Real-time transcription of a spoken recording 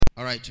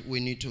All right, we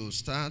need to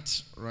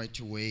start right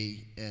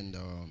away, and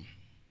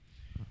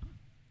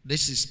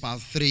this is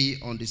part 3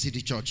 on the city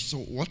church. So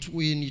what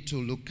we need to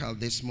look at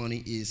this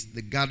morning is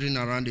the gathering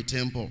around the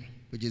temple,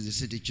 which is the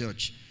city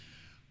church.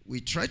 We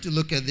try to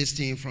look at this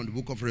thing from the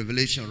book of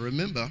Revelation.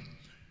 Remember,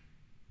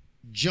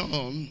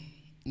 John,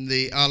 in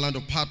the island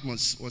of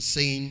Patmos, was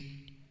saying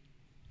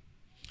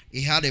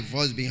he had a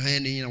voice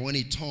behind him, and when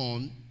he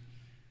turned,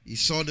 he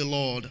saw the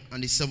Lord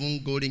and the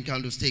 7 golden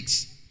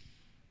candlesticks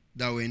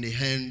that were in the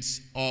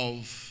hands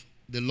of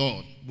the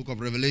Lord. Book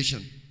of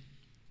Revelation.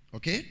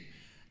 Okay?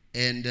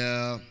 And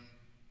the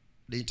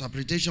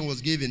interpretation was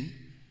given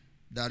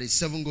that the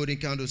 7 golden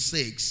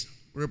candlesticks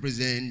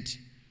represent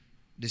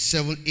the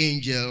 7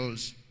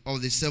 angels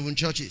of the 7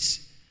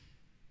 churches.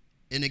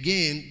 And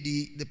again,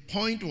 the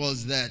point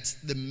was that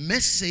the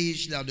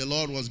message that the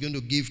Lord was going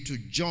to give to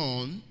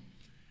John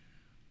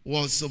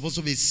was supposed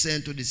to be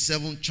sent to the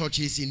 7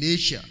 churches in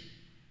Asia.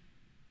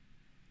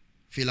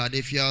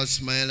 Philadelphia,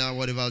 Smyrna,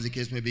 whatever the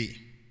case may be.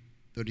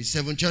 To the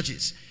 7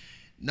 churches.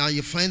 Now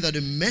you find that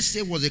the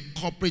message was a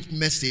corporate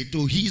message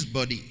to his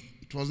body.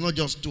 It was not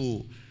just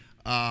to,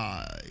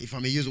 if I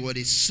may use the word,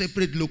 a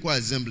separate local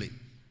assembly.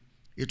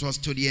 It was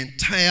to the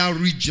entire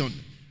region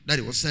that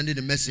he was sending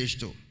the message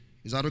to.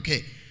 Is that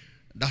okay?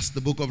 That's the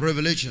book of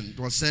Revelation. It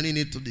was sending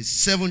it to the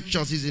 7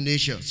 churches in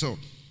Asia. So,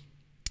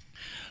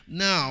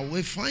 now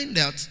we find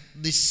that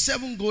the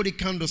 7 golden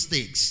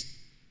candlesticks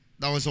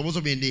that was supposed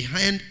to be in the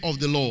hand of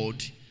the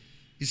Lord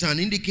is an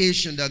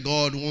indication that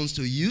God wants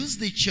to use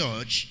the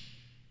church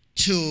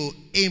to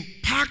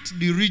impact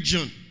the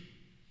region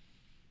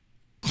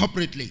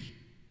corporately.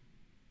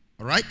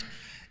 All right?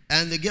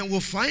 And again,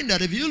 we'll find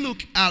that if you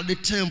look at the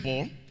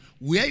temple,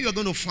 where you're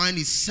going to find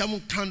the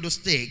 7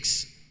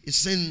 candlesticks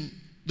is in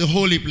the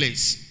holy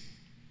place.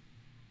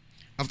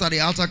 After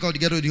the altar call to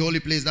get to the holy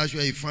place, that's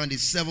where you find the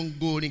 7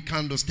 golden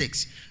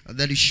candlesticks. And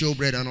that is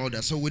showbread and all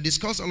that. So we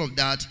discussed all of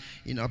that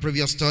in our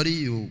previous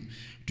study.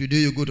 Today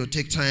you go to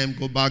take time,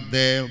 go back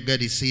there, get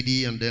the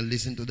CD, and then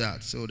listen to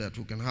that so that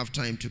we can have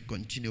time to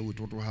continue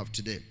with what we have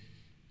today.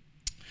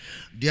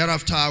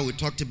 Thereafter, we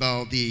talked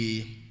about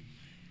the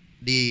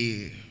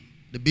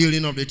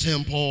building of the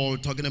temple,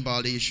 talking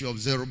about the issue of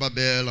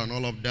Zerubbabel and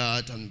all of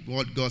that, and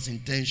what God's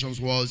intentions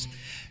was.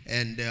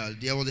 And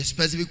there was a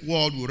specific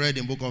word we read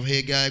in the book of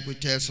Haggai which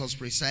tells us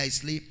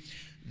precisely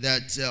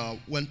that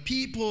when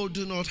people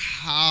do not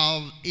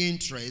have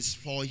interest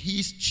for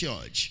his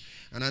church,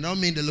 and I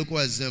don't mean the local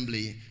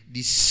assembly,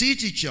 the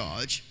city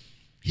church,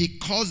 he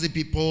calls the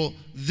people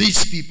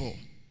these people,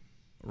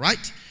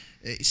 right?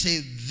 He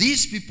says,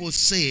 these people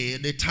say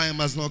the time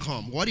has not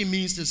come. What it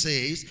means to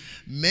say is,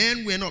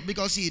 men were not,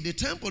 because see, the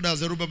temple that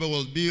Zerubbabel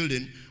was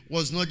building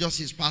was not just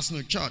his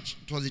personal church.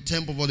 It was the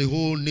temple for the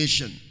whole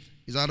nation.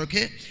 Is that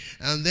okay?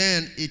 And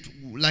then,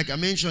 like I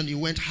mentioned, it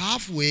went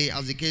halfway,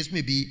 as the case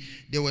may be.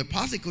 There were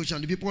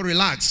persecution, the people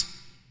relaxed.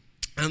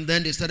 And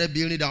then they started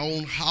building their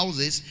own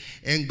houses,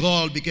 and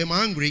God became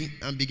angry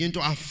and began to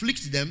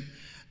afflict them.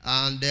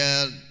 And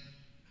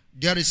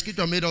there the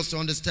scripture made us to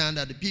understand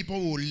that the people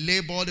will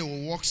labor, they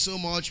will work so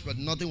much, but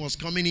nothing was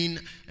coming in.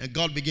 And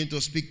God began to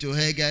speak to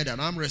Haggai that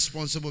I'm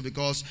responsible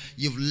because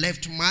you've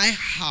left my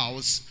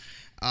house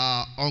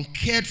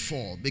uncared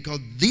for. Because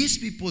these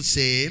people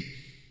say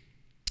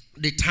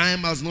the time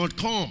has not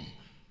come,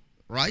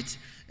 right?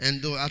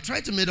 And I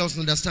tried to make us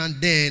understand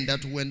then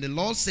that when the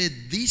Lord said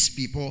these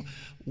people,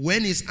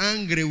 when he's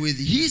angry with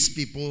his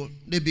people,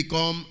 they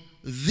become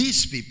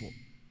these people.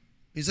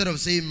 Instead of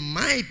saying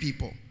my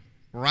people,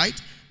 right?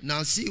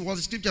 Now see what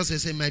the scripture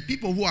says, say, my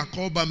people who are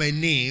called by my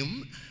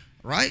name,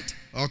 right?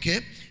 Okay?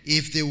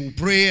 If they will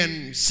pray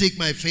and seek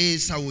my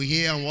face, I will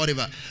hear and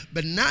whatever.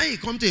 But now you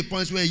come to a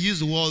point where you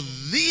use the word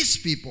these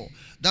people.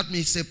 That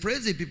means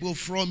separate the people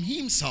from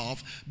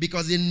himself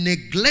because he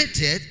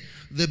neglected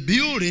the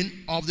building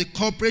of the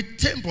corporate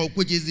temple,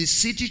 which is the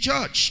city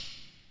church.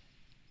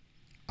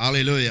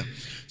 Hallelujah.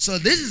 So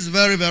this is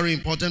very, very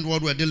important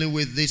what we're dealing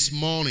with this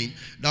morning,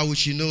 that we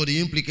should know the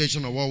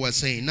implication of what we're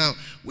saying. Now,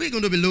 we're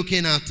going to be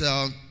looking at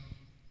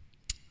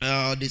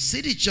the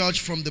city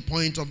church from the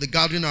point of the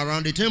gathering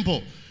around the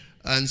temple.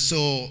 And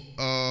so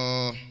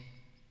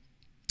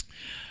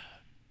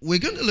we're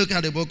going to look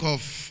at the book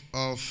of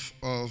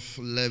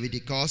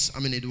Leviticus,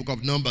 the book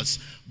of Numbers.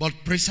 But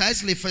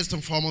precisely, first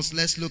and foremost,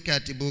 let's look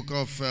at the book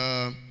of...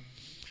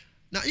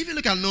 now, if you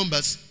look at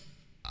Numbers,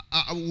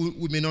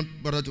 we may not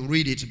bother to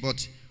read it,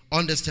 but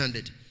understand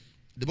it.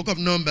 The book of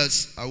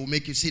Numbers, I will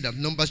make you see that.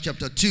 Numbers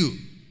chapter 2.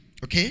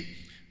 Okay?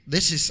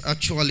 This is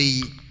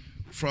actually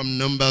from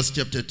Numbers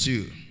chapter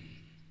 2.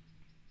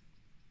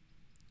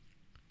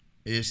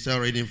 You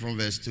start reading from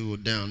verse 2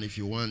 down if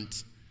you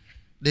want.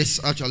 This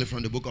is actually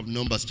from the book of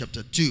Numbers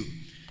chapter 2.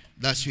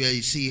 That's where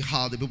you see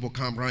how the people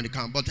come around the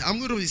camp. But I'm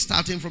going to be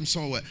starting from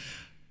somewhere.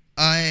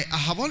 I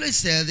have always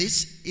said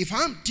this. If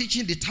I'm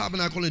teaching the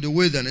tabernacle in the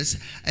wilderness,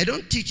 I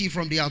don't teach it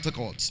from the outer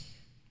courts.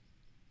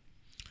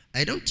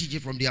 I don't teach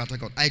it from the outer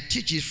court. I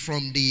teach it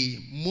from the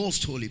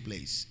most holy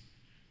place.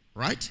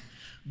 Right?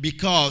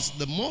 Because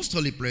the most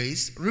holy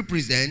place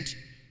represents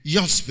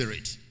your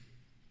spirit.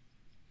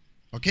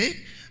 Okay?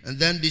 And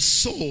then the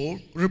soul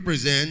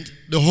represents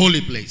the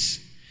holy place.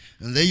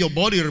 And then your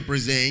body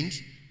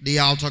represents the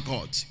outer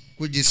court,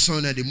 which the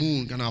sun and the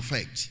moon can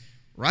affect.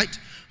 Right?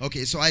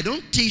 Okay, so I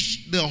don't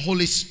teach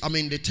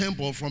the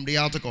temple from the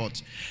outer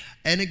court.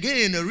 And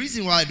again, the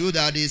reason why I do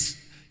that is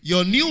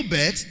your new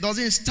birth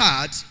doesn't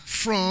start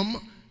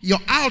from your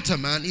outer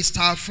man, it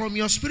starts from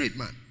your spirit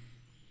man.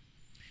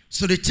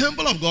 So the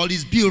temple of God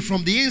is built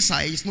from the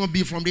inside, it's not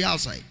built from the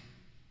outside.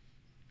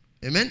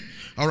 Amen?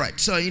 All right,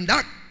 so in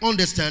that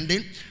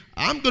understanding,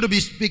 I'm going to be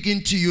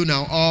speaking to you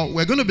now, or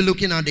we're going to be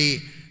looking at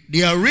the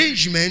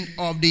arrangement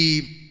of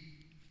the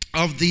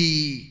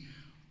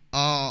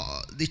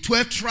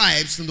 12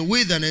 tribes in the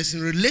wilderness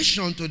in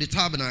relation to the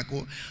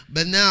tabernacle.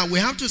 But now we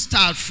have to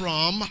start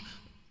from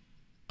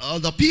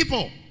the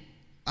people,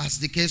 as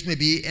the case may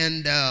be,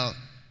 and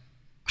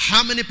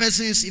how many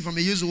persons, if I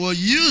may use the word,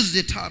 use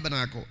the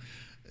tabernacle.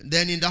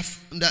 Then in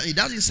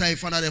that inside, you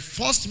find that the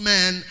first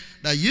man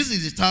that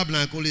uses the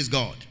tabernacle is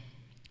God.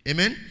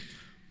 Amen?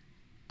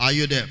 Are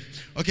you there?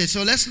 Okay,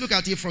 so let's look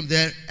at it from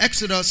there.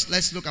 Exodus,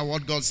 let's look at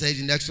what God says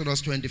in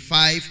Exodus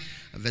 25,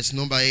 verse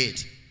number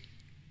 8.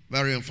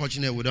 Very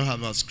unfortunate we don't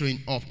have our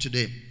screen up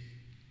today.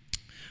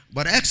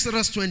 But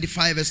Exodus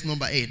 25, verse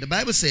number 8, the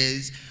Bible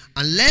says,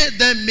 and let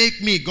them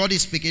make me, God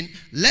is speaking,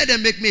 let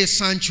them make me a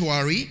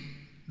sanctuary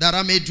that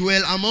I may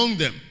dwell among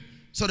them.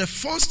 So the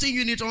first thing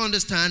you need to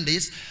understand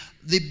is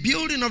the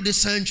building of the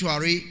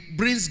sanctuary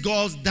brings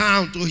God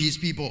down to his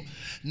people.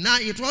 Now,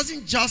 it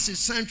wasn't just a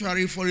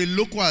sanctuary for a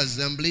local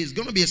assembly. It's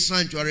going to be a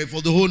sanctuary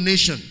for the whole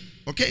nation.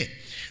 Okay?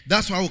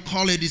 That's why we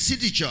call it the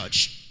city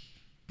church.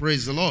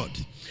 Praise the Lord.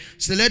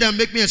 So let them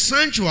make me a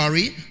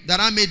sanctuary that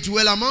I may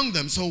dwell among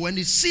them. So when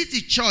the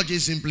city church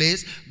is in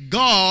place,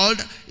 God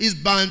is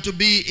bound to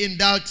be in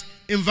that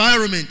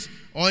environment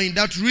or in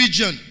that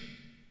region.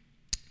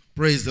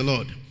 Praise the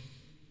Lord.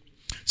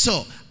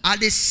 So at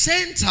the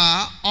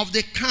center of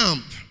the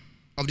camp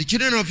of the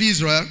children of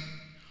Israel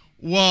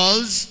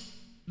was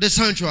the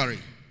sanctuary.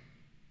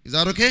 Is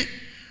that okay?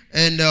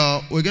 And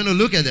we're going to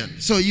look at them.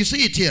 So you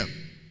see it here.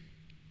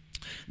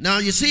 Now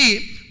you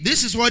see,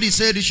 this is what he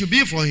said it should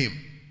be for him.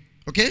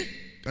 Okay?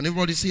 Can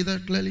everybody see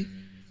that clearly?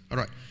 All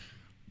right.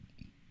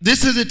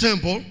 This is the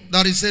temple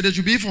that he said it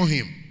should be for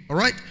him. All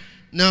right?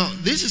 Now,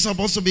 this is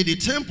supposed to be the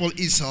temple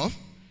itself.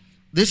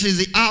 This is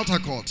the outer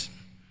court.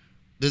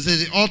 This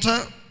is the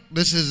altar.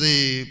 This is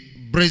the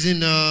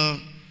brazen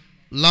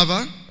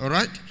lava. All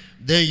right?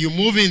 Then you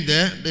move in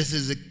there. This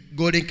is the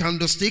golden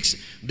candlesticks.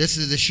 This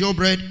is the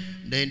showbread.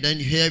 Then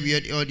here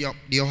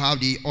you have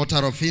the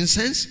altar of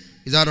incense.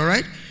 Is that all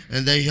right?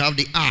 And then you have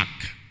the ark.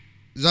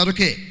 Is that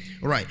okay?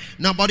 All right.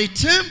 Now, but the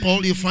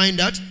temple, you find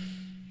that,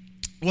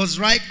 was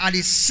right at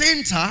the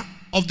center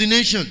of the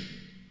nation.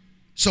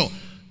 So,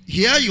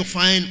 here you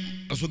find,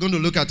 as we're going to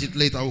look at it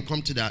later, I will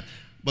come to that.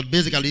 But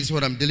basically, this is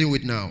what I'm dealing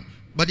with now.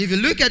 But if you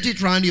look at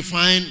it around, you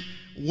find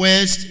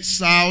west,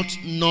 south,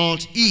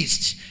 north,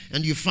 east.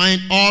 And you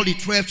find all the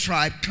 12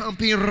 tribes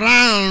camping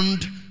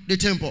around the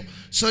temple.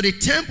 So, the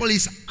temple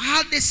is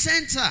at the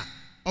center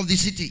of the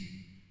city.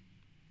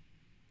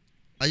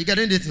 Are you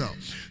getting this now?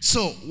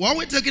 So, what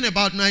we're talking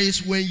about now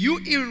is when you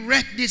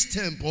erect this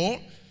temple,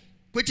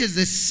 which is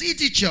the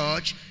city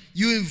church,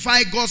 you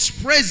invite God's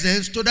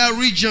presence to that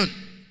region.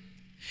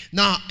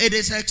 Now, it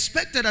is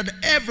expected that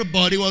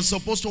everybody was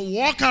supposed to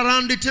walk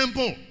around the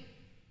temple.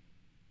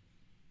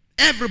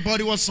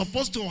 Everybody was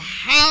supposed to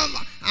have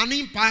an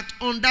impact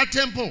on that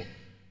temple,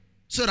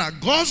 so that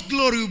God's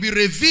glory will be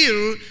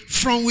revealed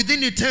from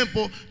within the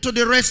temple to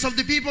the rest of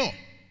the people.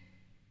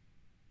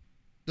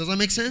 Does that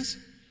make sense?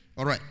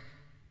 All right.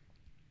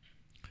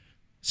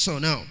 So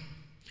now,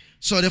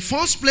 the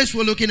first place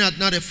we're looking at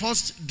now, the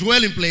first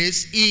dwelling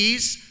place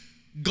is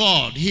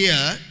God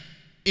here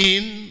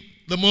in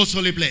the most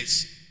holy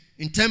place.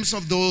 In terms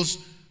of those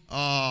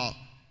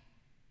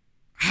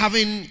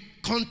having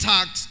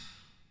contact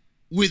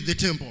with the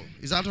temple.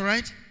 Is that all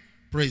right?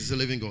 Praise the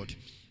living God.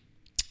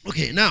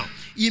 Okay, now,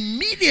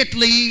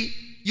 immediately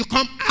you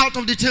come out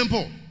of the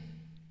temple.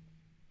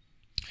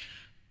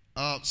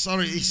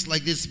 Sorry, it's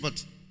like this,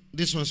 but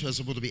this one's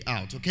supposed to be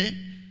out, okay?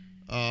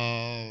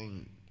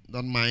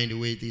 Don't mind the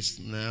way it is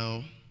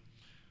now.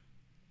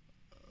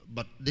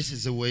 But this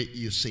is the way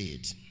you see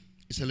it.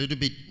 It's a little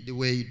bit, the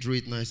way you drew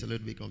it now is a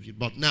little bit confused.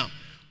 But now,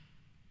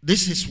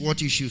 this is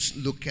what you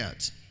should look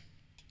at.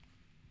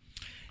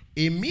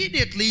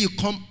 Immediately you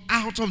come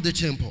out of the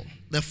temple.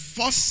 The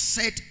first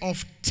set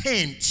of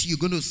tents you're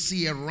going to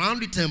see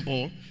around the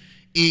temple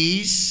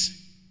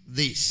is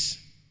this.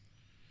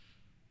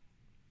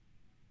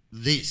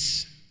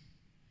 This.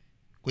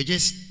 Which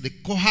is the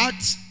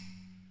Kohat,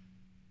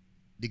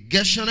 the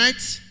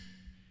Gershonites,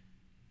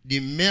 the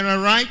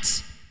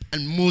Merarites,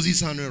 and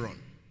Moses and Aaron.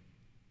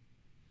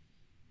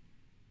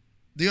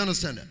 Do you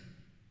understand that?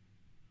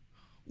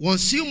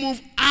 Once you move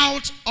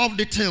out of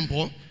the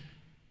temple,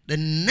 the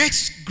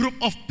next group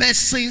of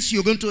persons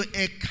you're going to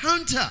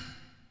encounter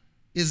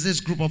is this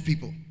group of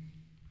people.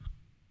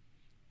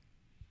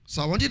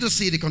 So I want you to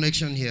see the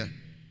connection here.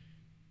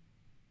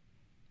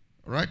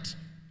 All right?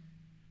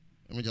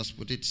 Let me just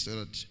put it so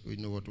that we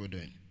know what we're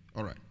doing.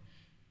 All right.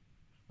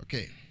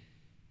 Okay.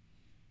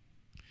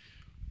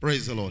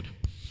 Praise the Lord.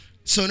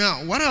 So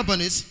now, what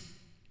happened is,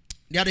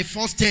 there are the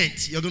first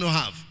tent you're going to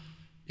have.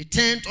 The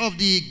tent of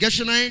the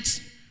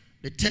Gershonites,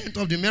 the tent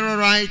of the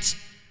Merarites,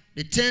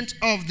 the tent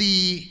of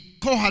the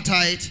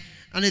Kohathites,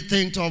 and the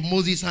tent of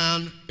Moses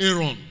and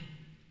Aaron.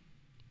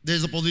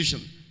 There's a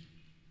position.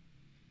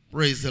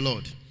 Praise the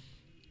Lord.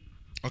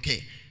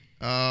 Okay.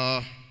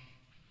 I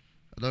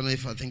don't know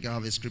if I think I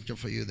have a scripture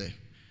for you there.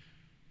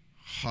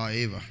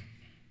 However,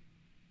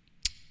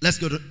 let's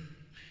go to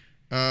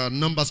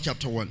Numbers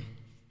chapter 1.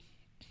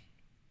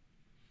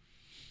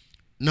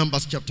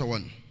 Numbers chapter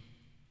 1.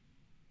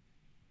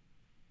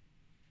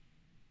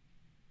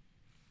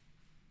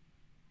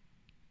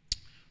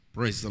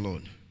 Praise the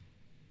Lord.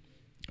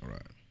 All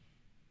right.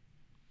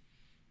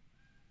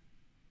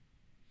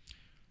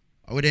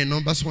 Are we there in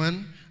Numbers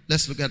 1?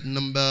 Let's look at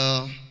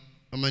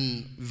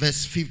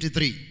verse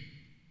 53.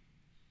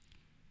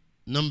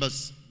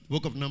 Numbers,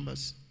 book of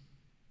Numbers.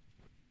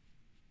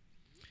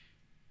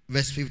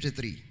 Verse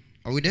 53.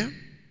 Are we there?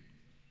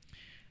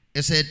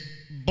 It said,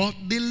 but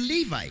the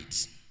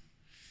Levites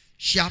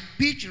shall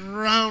pitch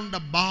round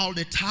about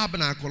the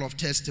tabernacle of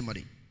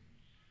testimony,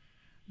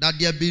 that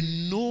there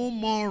be no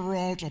more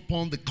wrath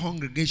upon the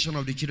congregation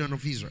of the children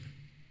of Israel.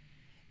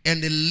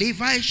 And the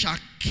Levites shall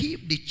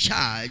keep the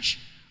charge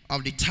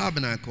of the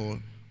tabernacle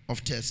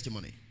of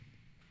testimony.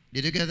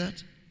 Did you get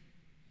that?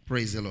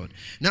 Praise the Lord.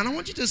 Now I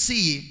want you to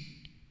see,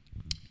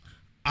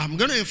 I'm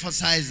going to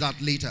emphasize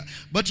that later,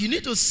 but you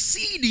need to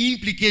see the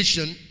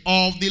implication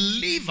of the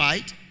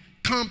Levite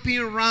camping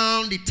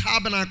around the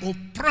tabernacle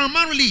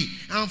primarily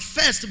and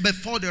first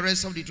before the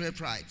rest of the 12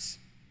 tribes.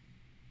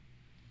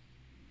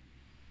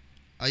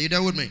 Are you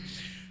there with me?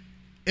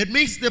 It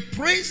means the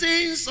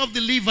presence of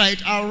the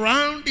Levite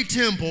around the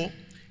temple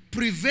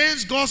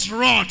prevents God's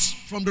wrath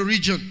from the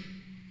region.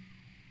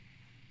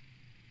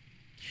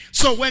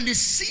 So when the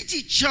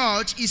city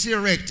church is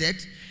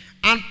erected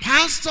and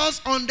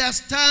pastors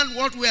understand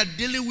what we are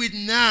dealing with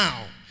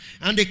now,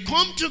 and they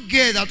come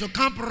together to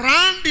camp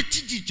around the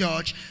city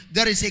church,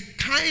 there is a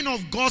kind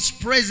of God's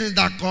presence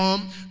that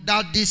comes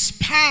that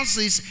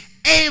disperses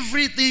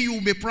everything you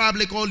may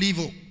probably call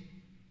evil.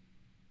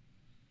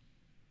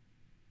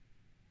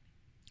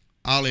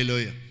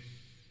 Hallelujah.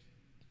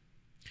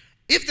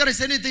 If there is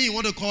anything you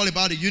want to call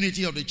about the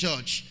unity of the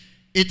church,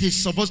 it is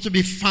supposed to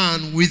be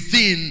found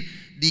within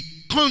the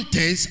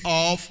contents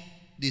of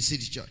the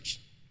city church.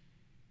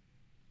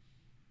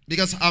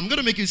 Because I'm going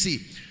to make you see,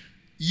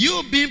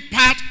 you being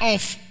part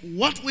of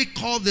what we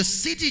call the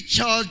city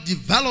church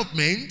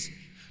development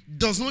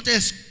does not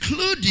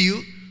exclude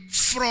you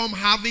from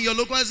having your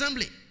local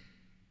assembly.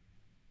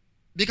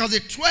 Because the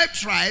 12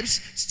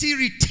 tribes still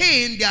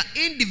retain their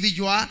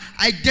individual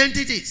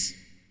identities.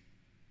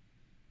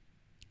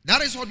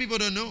 That is what people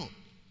don't know.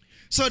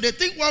 So they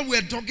think what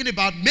we're talking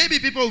about, maybe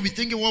people will be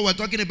thinking what we're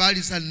talking about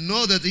is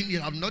another thing.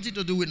 It has nothing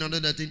to do with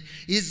another thing.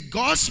 It's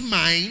God's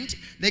mind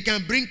that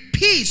can bring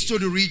peace to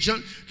the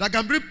region, that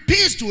can bring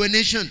peace to a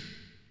nation.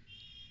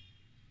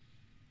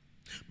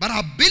 But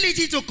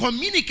ability to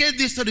communicate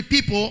this to the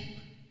people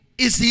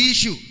is the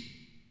issue.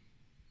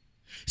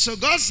 So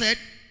God said,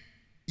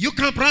 you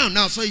camp around.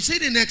 Now, so you see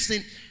the next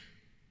thing.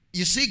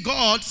 You see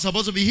God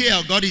supposed to be here.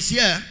 God is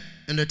here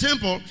in the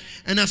temple.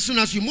 And as soon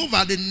as you move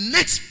out,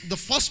 the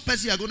first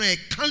person you're going to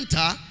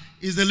encounter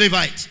is the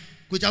Levite,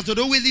 which has to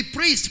do with the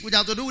priest, which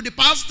has to do with the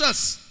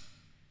pastors.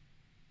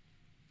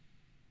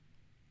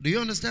 Do you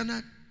understand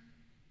that?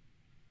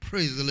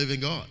 Praise the living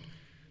God.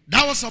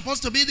 That was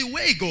supposed to be the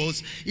way it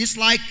goes. It's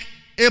like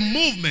a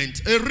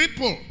movement, a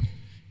ripple.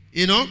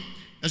 You know?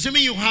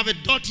 Assuming you have a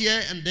dot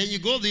here, and then you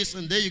go this,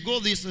 and then you go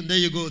this, and then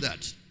you go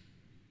that.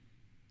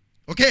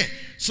 Okay,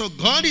 so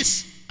God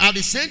is at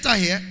the center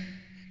here,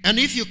 and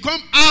if you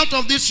come out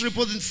of this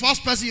ripple, the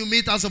first person you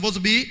meet is supposed to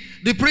be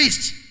the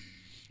priest.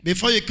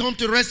 Before you come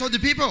to the rest of the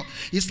people.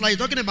 It's like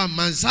talking about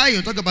Mount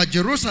Zion, talk about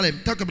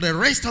Jerusalem, talk about the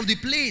rest of the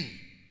plain.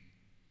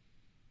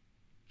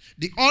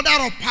 The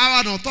order of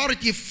power and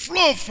authority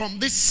flow from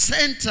this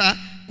center,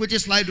 which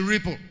is like the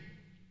ripple,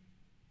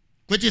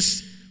 which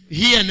is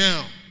here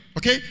now.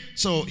 Okay,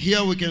 so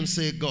here we can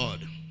say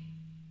God.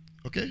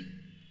 Okay,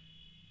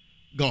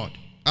 God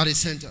at the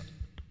center.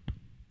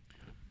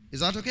 Is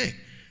that okay?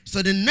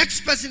 So the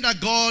next person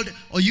that God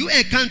or you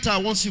encounter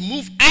once you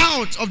move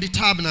out of the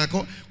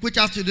tabernacle, which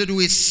has to do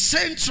with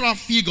central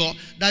figure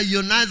that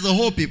unites the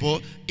whole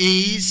people,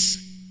 is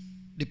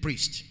the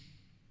priest.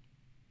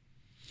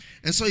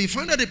 And so you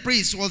find that the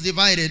priest was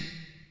divided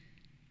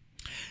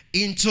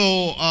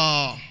into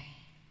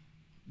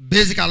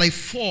basically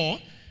four.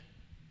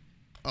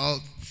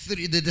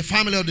 The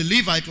family of the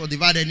Levite was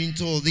divided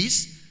into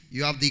this.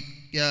 You have the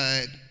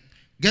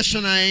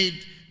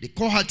Gershonite, the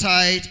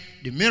Kohathite,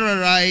 the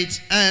Merarite,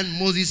 and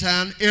Moses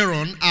and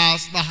Aaron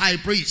as the high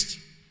priest.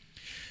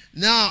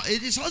 Now,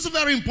 it is also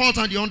very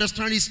important you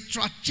understand the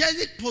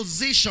strategic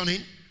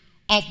positioning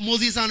of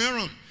Moses and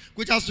Aaron,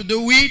 which has to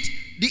do with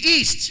the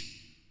east.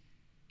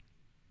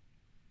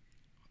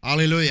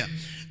 Hallelujah.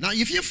 Now,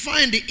 if you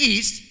find the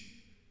east,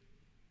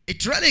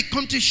 it really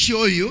comes to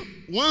show you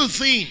one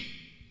thing.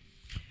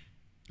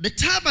 The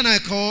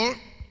tabernacle,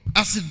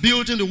 as it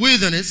built in the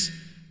wilderness,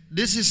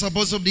 this is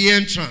supposed to be the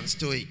entrance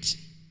to it.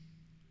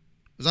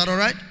 Is that all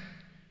right?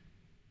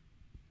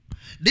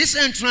 This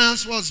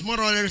entrance was more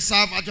or less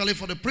reserved actually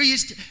for the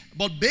priest,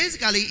 but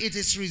basically it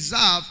is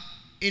reserved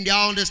in their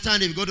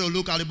understanding. If you go to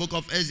look at the book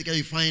of Ezekiel,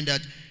 you find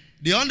that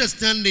the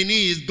understanding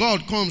is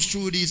God comes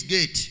through this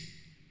gate.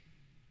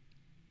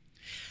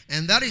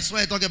 And that is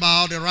why I talk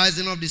about the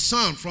rising of the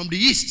sun from the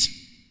east.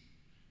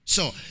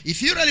 So,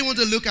 if you really want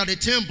to look at the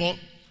temple,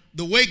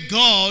 the way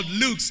God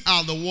looks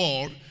at the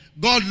world,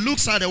 God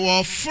looks at the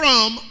world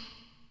from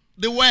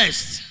the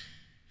west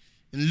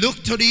and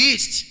look to the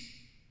east.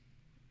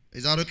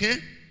 Is that okay?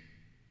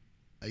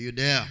 Are you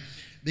there?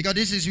 Because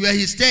this is where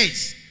he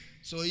stays.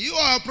 So you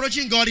are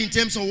approaching God in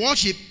terms of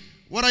worship.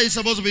 What are you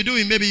supposed to be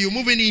doing? Maybe you're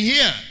moving in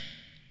here.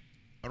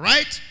 All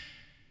right?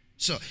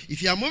 So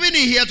if you are moving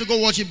in here to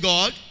go worship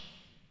God,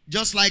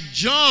 just like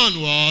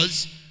John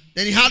was,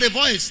 then he had a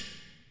voice.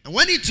 And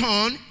when he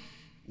turned,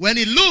 when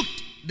he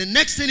looked, the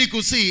next thing he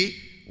could see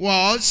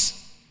was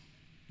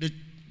the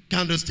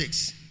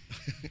candlesticks.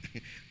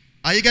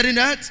 Are you getting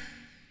that?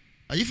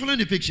 Are you following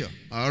the picture?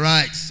 All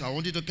right. So I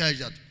want you to catch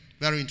that.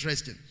 Very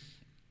interesting.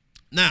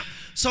 Now,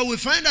 so we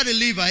find that the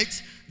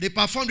Levites, they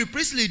performed the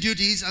priestly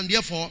duties and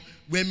therefore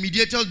were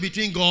mediators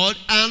between God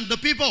and the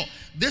people.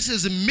 This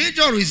is a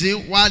major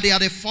reason why they are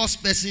the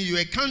first person you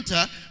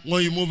encounter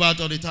when you move out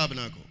of the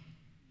tabernacle.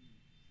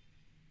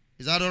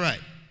 Is that all right?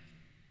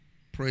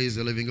 Praise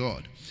the living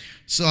God.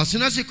 So as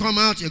soon as you come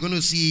out, you're going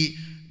to see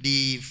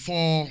the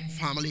four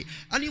family.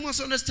 And you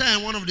must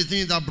understand one of the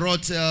things that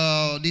brought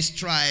this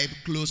tribe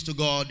close to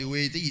God the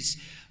way it is.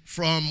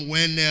 From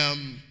when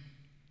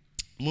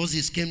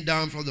Moses came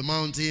down from the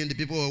mountain, the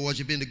people were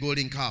worshiping the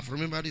golden calf.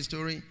 Remember the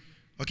story?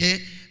 Okay?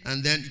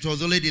 And then it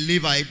was only the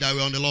Levites that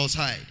were on the Lord's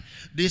side.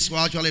 This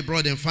actually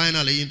brought them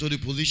finally into the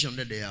position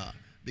that they are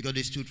because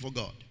they stood for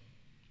God.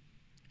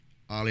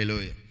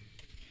 Hallelujah.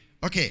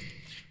 Okay,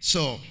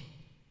 so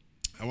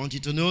I want you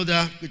to know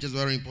that, which is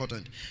very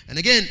important. And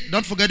again,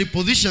 don't forget the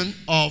position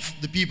of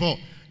the people.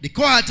 The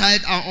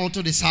Kohathites are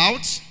onto the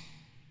south.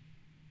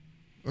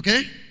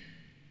 Okay?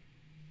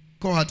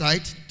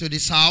 Kohathite to the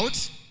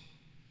south.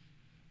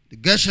 The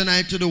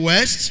Gershonite to the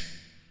west.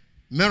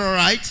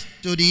 Merarite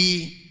to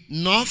the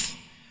north.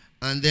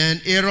 And then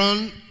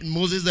Aaron,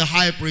 Moses the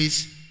high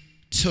priest,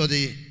 to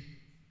the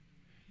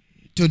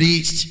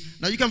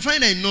east. Now you can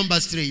find that in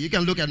Numbers 3. You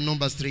can look at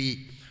Numbers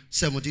 3,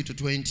 17 to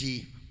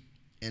 20.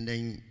 And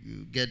then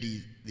you get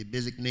the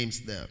basic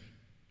names there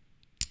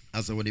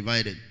as they were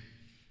divided.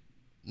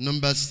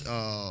 Numbers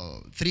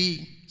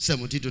 3,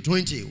 17 to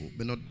 20. We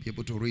may not be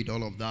able to read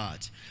all of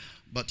that.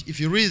 But if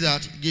you read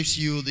that, it gives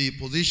you the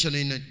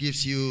positioning. It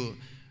gives you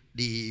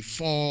the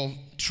four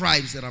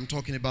tribes that I'm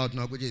talking about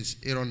now, which is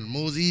Aaron and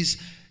Moses,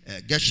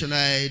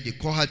 Gershonite, the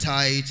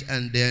Kohathite,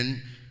 and then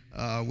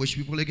which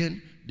people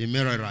again? The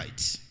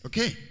Merarites.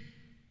 Okay?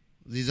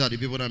 These are the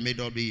people that made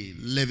up the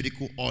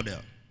Levitical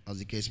order, as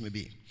the case may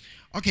be.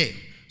 Okay,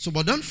 so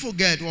but don't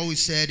forget what we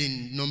said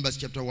in Numbers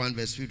chapter 1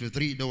 verse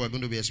 53, though we're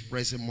going to be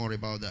expressing more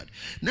about that.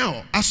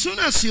 Now, as soon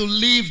as you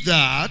leave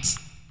that,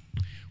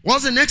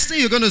 what's the next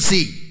thing you're going to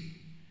see?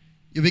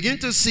 You begin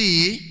to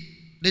see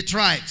the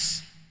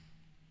tribes.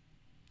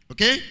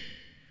 Okay?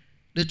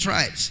 The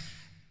tribes.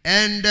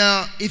 And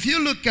if you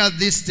look at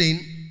this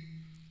thing,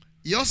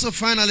 you also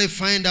finally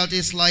find out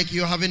it's like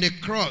you're having a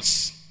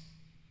cross.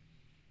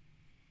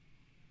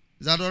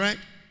 Is that all right?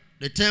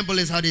 The temple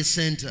is at the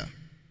center.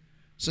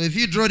 So if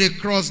you draw the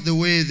cross the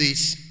way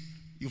this,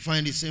 you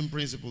find the same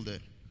principle there.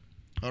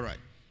 All right.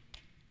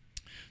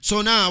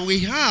 So now we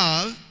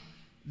have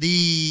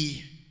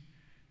the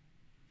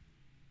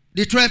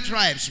 12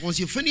 tribes. Once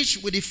you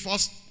finish with the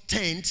first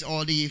tenth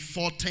or the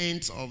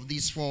 4/10 of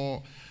these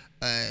four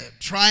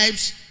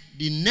tribes,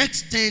 the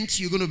next tenth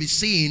you're going to be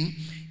seeing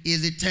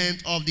is the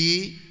tenth of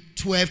the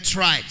 12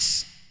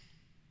 tribes.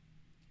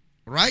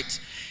 Right?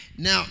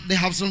 Now, they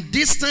have some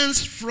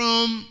distance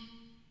from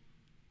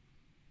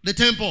the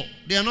temple.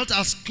 They are not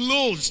as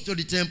close to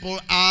the temple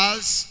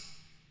as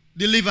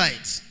the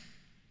Levites.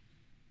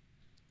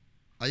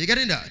 Are you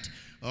getting that?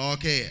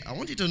 Okay, I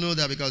want you to know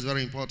that because it's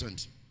very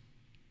important.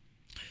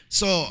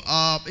 So,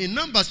 in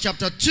Numbers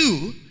chapter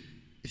 2,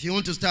 if you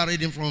want to start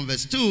reading from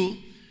verse 2,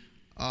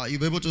 you'll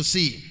be able to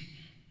see.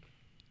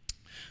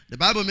 The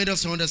Bible made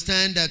us to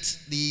understand that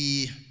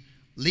the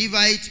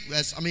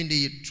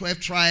the 12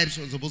 tribes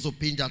were supposed to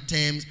pitch their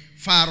tents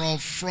far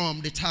off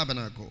from the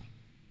tabernacle.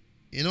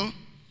 You know?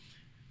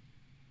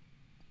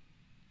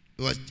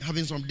 They were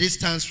having some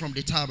distance from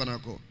the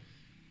tabernacle.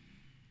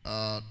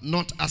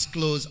 Not as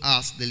close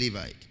as the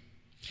Levite.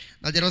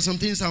 Now, there are some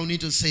things I will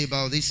need to say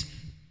about this.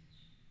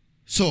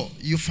 So,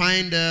 you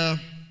find, am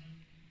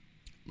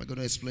I going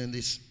to explain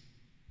this?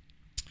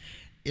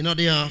 You know,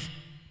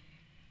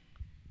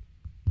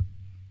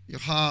 you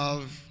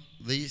have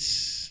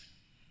this,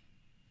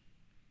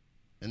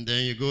 and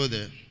then you go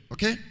there.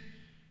 Okay?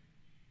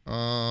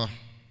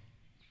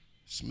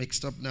 It's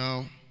mixed up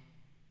now.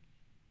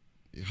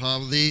 You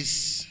have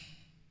this,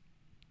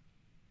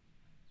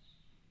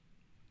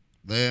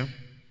 there.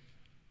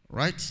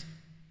 Right?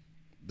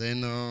 Then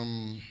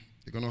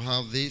you're going to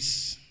have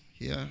this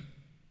here.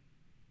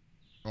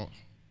 Oh,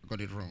 I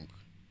got it wrong.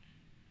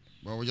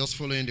 But we're just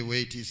following the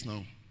way it is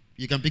now.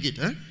 You can pick it,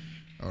 huh?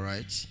 All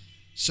right.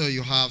 So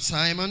you have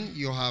Simon,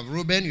 you have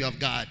Reuben, you have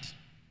Gad.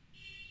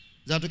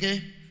 Is that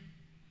okay?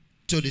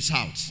 To the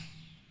south.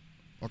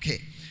 Okay.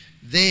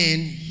 Then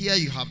here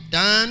you have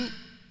Dan,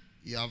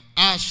 you have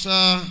Asher.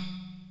 Am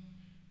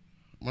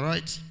I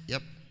right?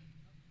 Yep.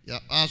 You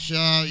have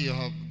Asher, you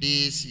have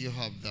this, you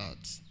have that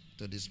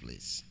to this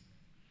place.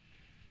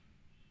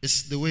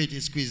 It's the way it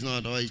is squeezed now,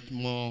 or it's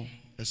more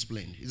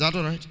explained. Is that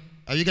all right?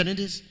 Are you getting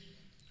this?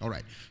 All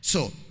right.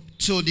 So,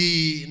 to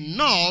the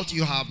north,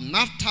 you have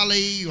Naphtali,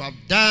 you have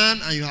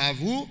Dan, and you have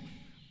who?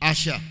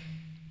 Asher.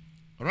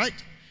 All right?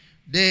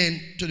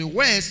 Then, to the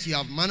west, you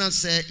have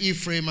Manasseh,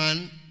 Ephraim,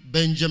 and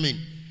Benjamin.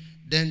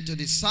 Then, to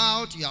the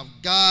south, you have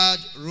Gad,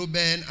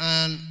 Reuben,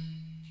 and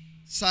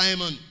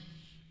Simon.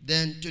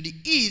 Then, to the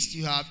east,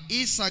 you have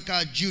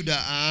Issachar,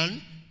 Judah,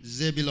 and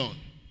Zebulun.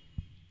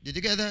 Did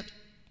you get that?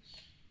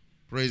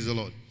 Praise the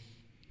Lord.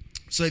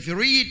 So, if you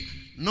read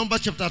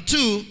Numbers chapter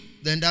 2,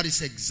 then that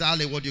is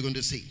exactly what you're going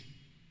to see.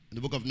 In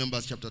the book of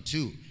Numbers chapter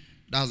 2.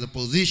 That's the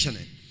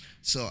positioning.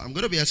 So I'm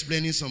going to be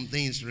explaining some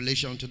things in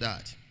relation to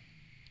that.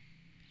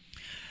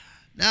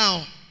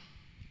 Now,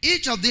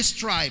 each of these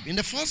tribes, in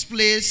the first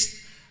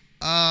place,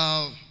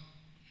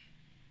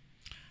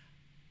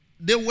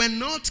 they were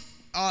not,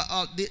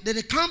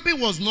 the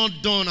camping was not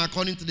done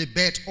according to the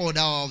birth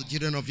order of the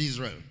children of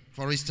Israel.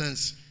 For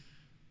instance,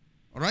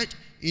 all right?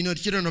 You know, the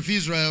children of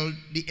Israel,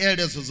 the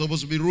elders were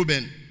supposed to be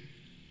Reuben.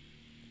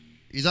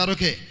 Is that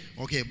okay?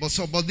 Okay, but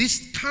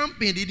this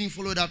camping didn't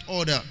follow that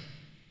order.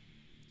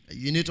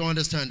 You need to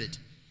understand it.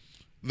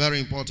 Very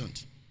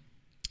important.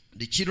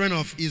 The children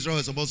of Israel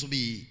are supposed to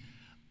be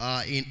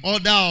in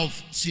order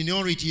of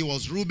seniority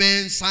was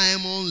Reuben,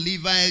 Simon,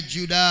 Levi,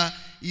 Judah,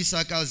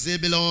 Issachar,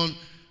 Zebulun,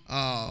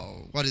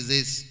 what is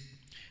this?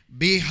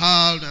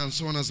 Behal, and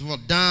so on and so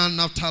forth. Dan,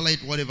 Naphtali,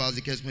 whatever as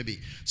the case may be.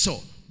 So,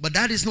 but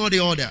that is not the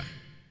order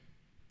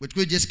with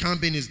which this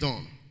camping is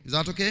done. Is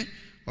that okay?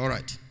 All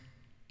right.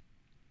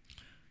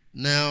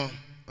 Now,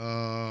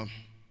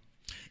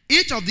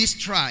 each of these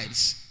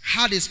tribes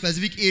had a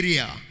specific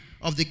area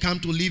of the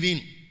camp to live in.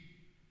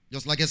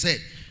 Just like I said.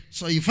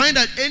 So you find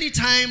that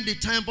anytime the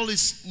temple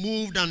is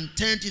moved and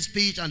tent is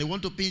pitched and they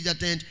want to pitch their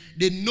tent,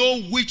 they know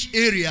which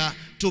area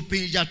to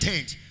pitch their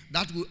tent.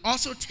 That will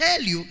also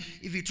tell you,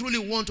 if you truly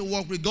want to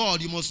walk with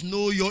God, you must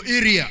know your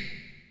area.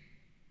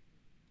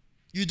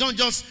 You don't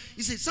just,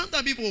 you see,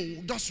 sometimes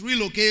people just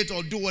relocate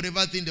or do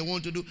whatever thing they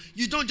want to do.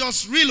 You don't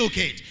just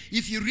relocate.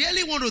 If you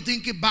really want to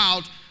think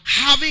about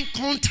having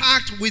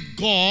contact with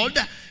God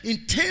in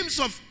terms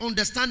of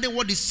understanding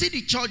what the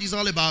city church is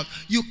all about,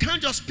 you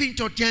can't just pitch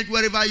your tent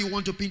wherever you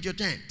want to pitch your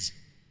tent.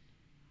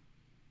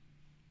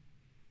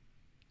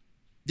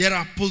 There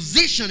are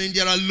positioning,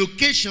 there are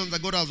locations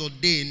that God has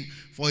ordained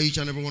for each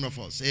and every one of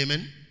us.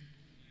 Amen?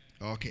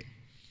 Okay.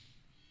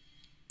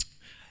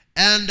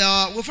 And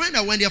we'll find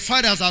that when their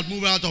fathers had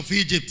moved out of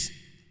Egypt,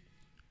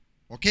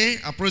 okay,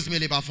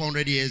 approximately about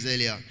 400 years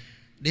earlier,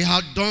 they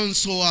had done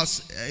so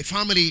as a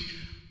family.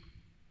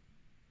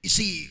 You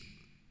see,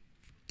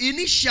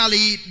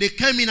 initially they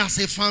came in as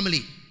a family,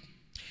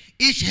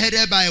 each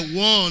headed by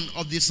one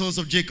of the sons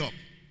of Jacob,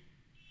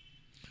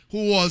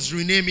 who was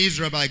renamed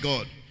Israel by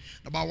God.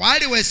 But while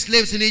they were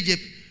slaves in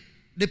Egypt,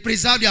 they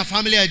preserved their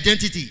family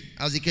identity,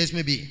 as the case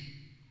may be.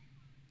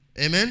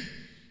 Amen?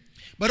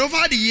 But over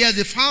the years,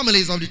 the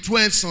families of the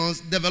 12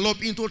 sons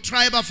developed into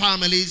tribal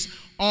families,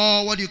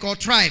 or what you call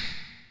tribe.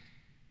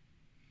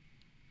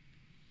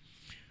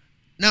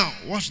 Now,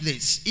 watch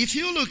this. If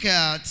you look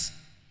at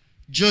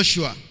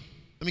Joshua,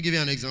 let me give you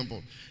an example.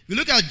 If you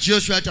look at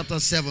Joshua chapter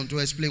 7 to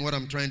explain what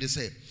I'm trying to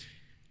say.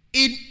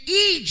 In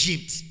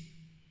Egypt,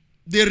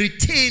 they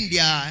retained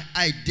their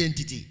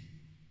identity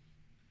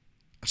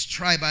as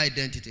tribal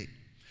identity.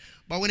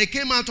 But when they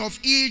came out of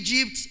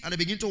Egypt and they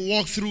began to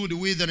walk through the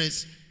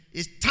wilderness,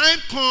 it's time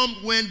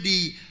come when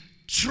the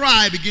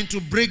tribe begin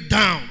to break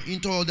down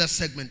into other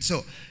segments.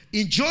 So,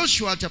 in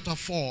Joshua chapter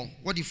 4,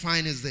 what you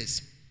find is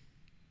this.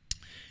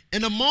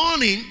 In the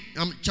morning,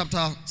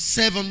 chapter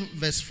 7,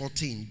 verse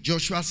 14.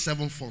 Joshua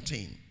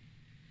 7:14.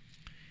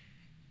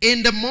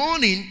 In the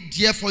morning,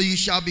 therefore, you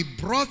shall be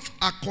brought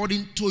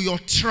according to your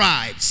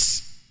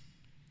tribes.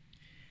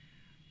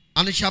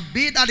 And it shall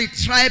be that the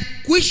tribe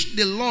which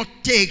the Lord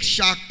takes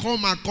shall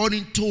come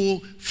according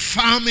to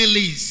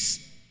families.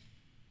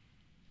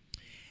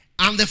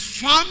 And the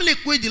family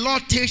which the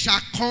Lord takes shall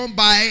come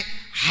by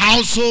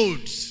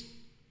households.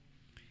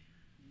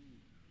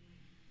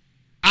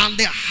 And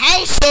the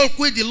household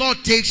which the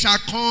Lord takes shall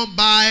come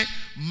by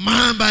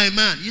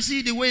man. You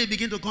see the way it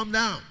begins to come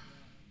down.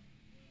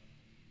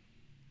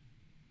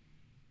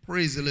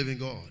 Praise the living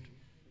God.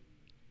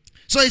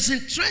 So it's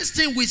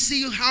interesting we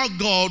see how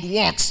God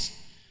works.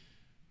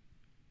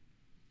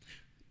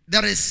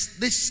 There is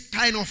this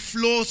kind of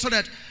flow so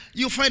that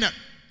you find that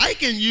I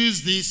can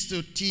use this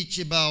to teach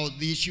about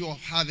the issue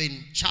of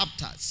having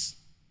chapters.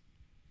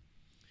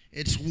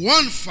 It's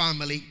one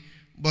family,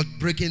 but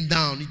breaking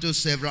down into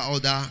several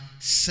other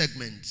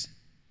segments.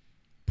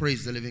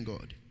 Praise the living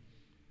God.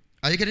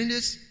 Are you getting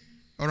this?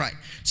 All right.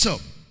 So,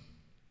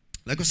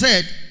 like I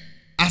said,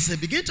 as they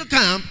begin to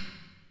camp,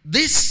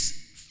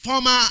 this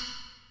former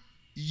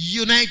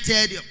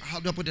united, how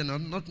do I put it?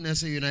 Not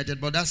necessarily united,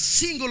 but that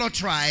singular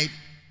tribe,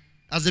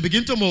 as they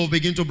begin to move,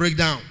 begin to break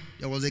down.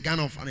 There was a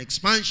kind of an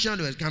expansion,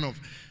 there was kind of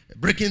a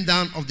breaking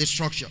down of the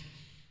structure.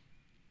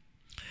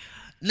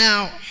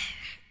 Now,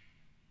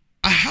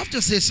 I have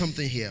to say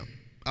something here.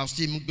 I'm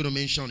still going to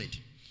mention it.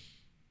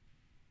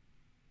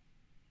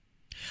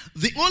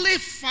 The only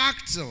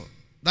factor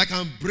that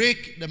can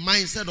break the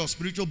mindset of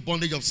spiritual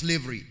bondage of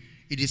slavery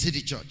is the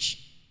city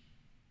church.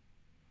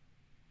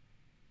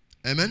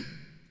 Amen?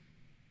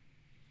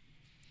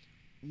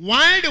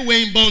 While they were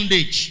in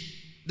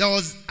bondage, there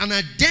was an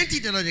identity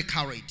that they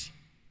carried.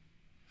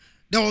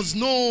 There was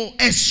no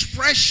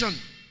expression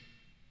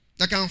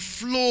that can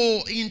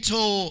flow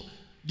into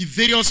the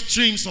various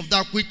streams of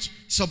that which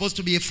is supposed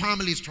to be a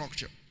family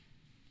structure.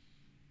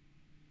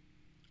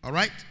 All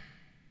right?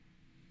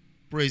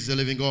 Praise the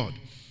living God.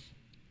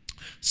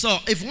 So,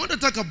 if you want to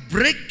talk of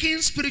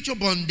breaking spiritual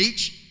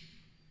bondage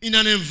in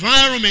an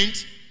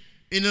environment,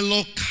 in a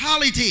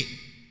locality,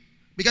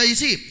 because you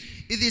see,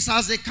 it is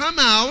as they come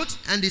out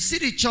and the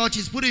city church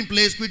is put in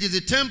place, which is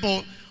the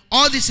temple,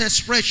 all these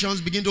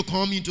expressions begin to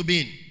come into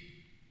being.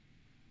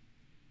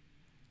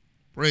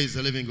 Praise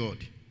the living God.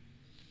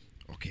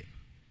 Okay.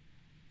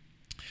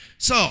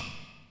 So,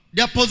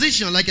 their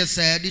position, like I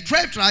said, the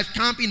 12 tribes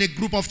camp in a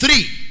group of 3.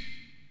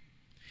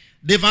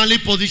 Divinely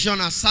positioned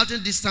at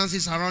certain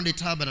distances around the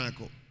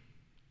tabernacle.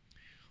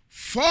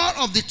 4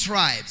 of the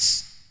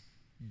tribes,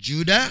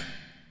 Judah,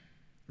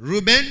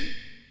 Reuben,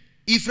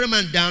 Ephraim,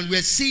 and Dan,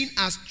 were seen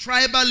as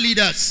tribal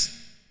leaders.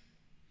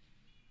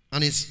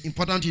 And it's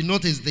important you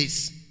notice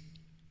this.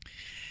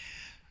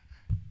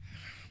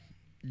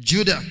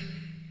 Judah.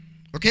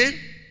 Okay?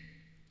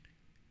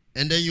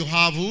 And then you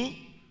have who?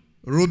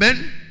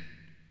 Reuben.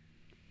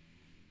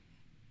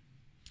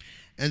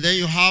 And then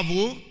you have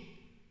who?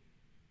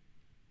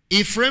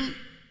 Ephraim.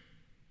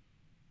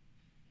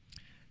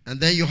 And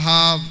then you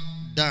have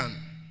Dan.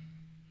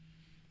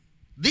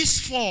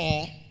 These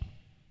 4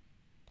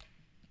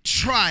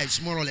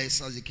 tribes, more or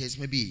less, as the case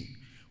may be,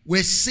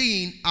 were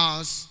seen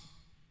as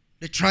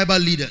the tribal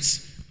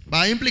leaders.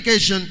 By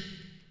implication,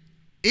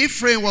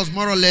 Ephraim was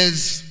more or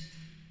less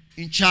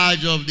in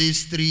charge of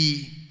these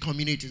 3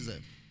 communities there.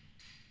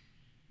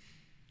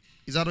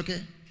 Is that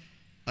okay?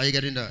 Are you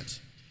getting that?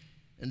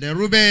 And then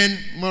Reuben,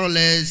 more or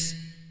less,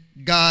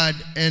 Gad,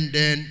 and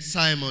then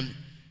Simon.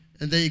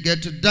 And then you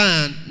get to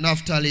Dan,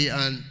 Naphtali,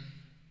 and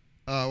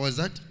what's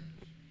that?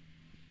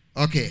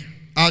 Okay,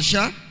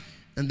 Asher.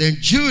 And then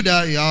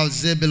Judah, you have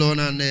Zebulun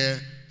and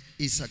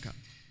Issachar.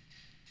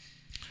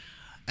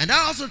 And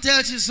that also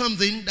tells you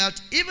something,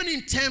 that even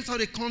in terms of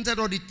the content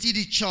of the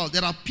TD church,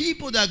 there are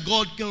people that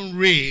God can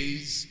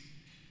raise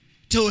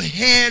to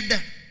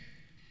head.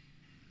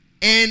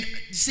 And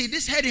see,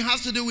 this heading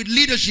has to do with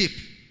leadership.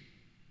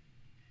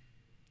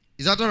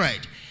 Is that all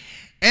right?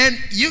 And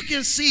you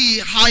can see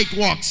how it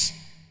works.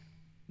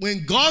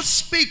 When God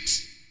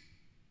speaks,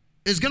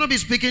 He's going to be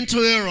speaking to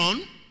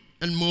Aaron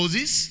and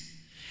Moses.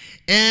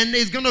 And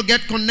He's going to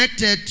get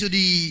connected to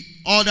the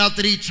other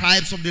 3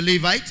 tribes of the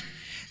Levite.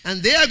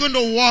 And they are going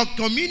to walk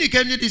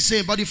communicating the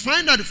same. But you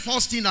find that the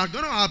first thing that's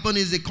going to happen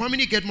is they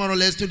communicate more or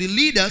less to the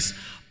leaders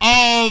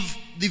of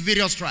the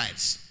various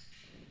tribes.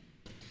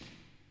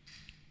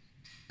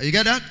 You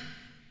get that?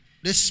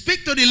 They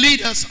speak to the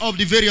leaders of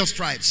the various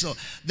tribes. So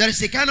there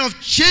is a kind of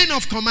chain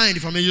of command,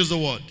 if I may use the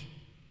word.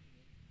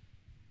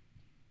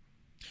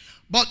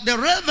 But the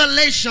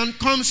revelation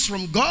comes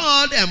from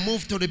God and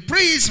moves to the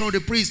priests, from the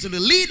priests to the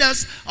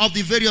leaders of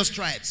the various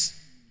tribes.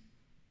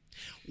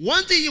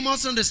 One thing you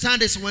must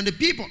understand is when the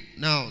people...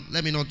 Now,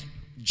 let me not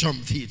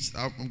jump this.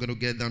 I'm going to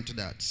get down to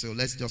that. So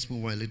let's just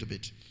move on a little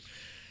bit.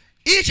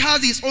 Each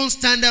has its own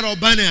standard or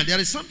banner. There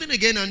is something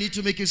again I need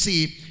to make you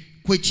see,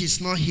 which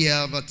is not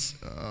here, but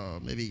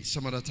maybe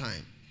some other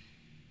time.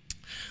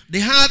 They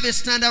have a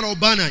standard or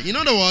banner. You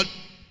know the word?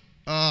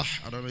 I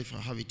don't know if I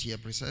have it here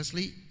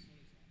precisely.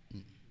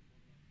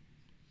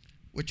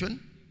 Which one?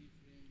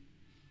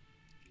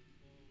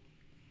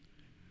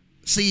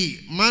 See,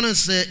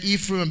 Manasseh,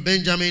 Ephraim, and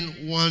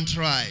Benjamin, one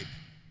tribe.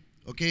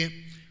 Okay?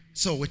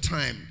 So with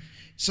time.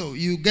 So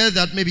you get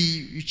that, maybe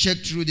you check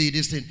through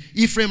this thing.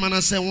 Ephraim,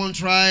 Manasseh, one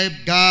tribe.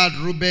 Gad,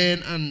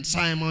 Reuben, and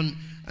Simon,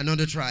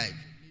 another tribe.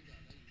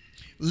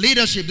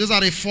 Leadership, those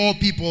are the 4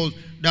 people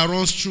that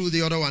runs through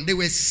the other one. They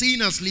were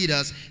seen as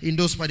leaders in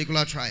those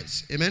particular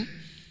tribes. Amen?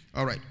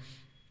 All right.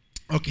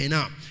 Okay,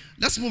 now,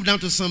 let's move down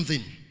to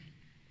something.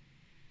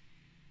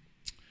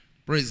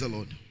 Praise the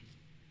Lord.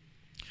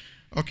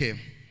 Okay.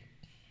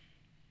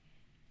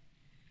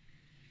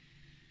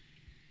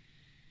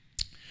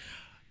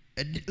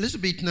 A little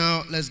bit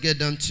now, let's get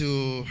down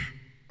to...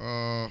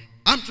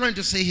 I'm trying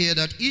to say here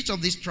that each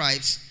of these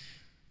tribes,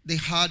 they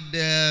had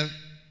their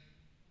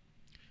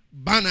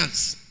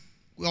banners,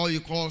 what you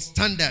call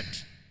standard.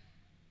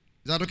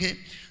 Is that okay?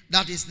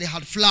 That is, they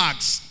had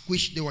flags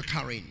which they were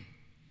carrying.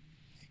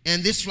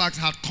 And these flags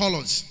had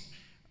colors.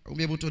 I won't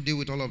be able to deal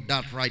with all of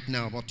that right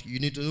now, but you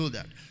need to know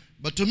that.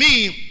 But to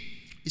me,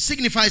 it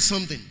signifies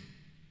something.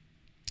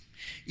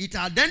 It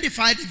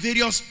identified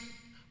various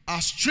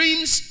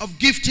streams of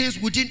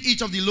giftings within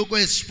each of the local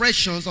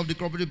expressions of the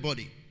corporate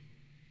body.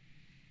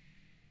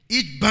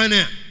 Each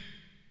banner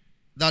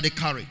that they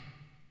carry.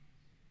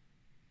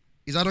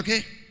 Is that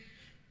okay?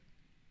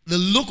 The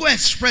local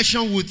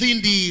expression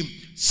within the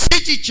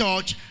city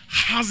church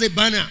has a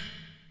banner.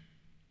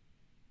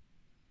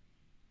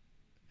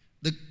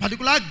 The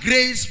particular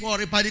grace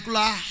for a particular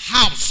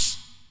house.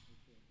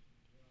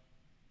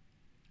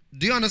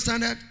 Do you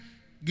understand that?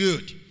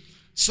 Good.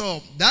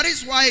 So that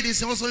is why it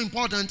is also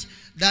important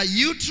that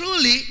you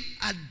truly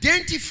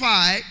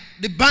identify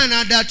the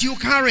banner that you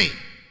carry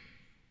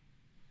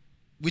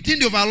within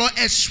the overall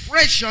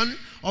expression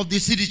of the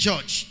city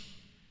church.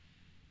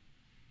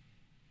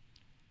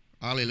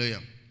 Hallelujah.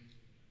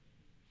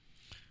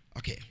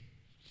 Okay.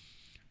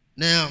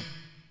 Now,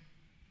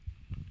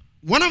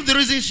 one of the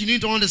reasons you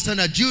need to understand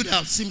that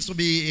Judah seems to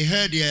be a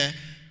head here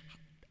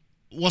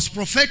was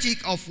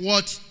prophetic of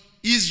what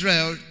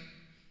Israel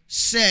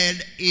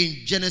said in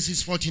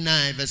Genesis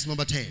 49, verse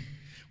number 10.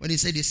 When he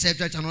said the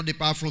scepter shall not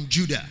depart from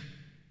Judah,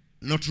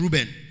 not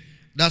Reuben.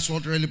 That's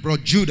what really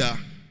brought Judah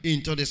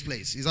into this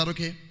place. Is that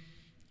okay?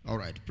 All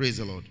right. Praise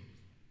the Lord.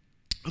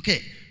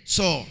 Okay.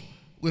 So,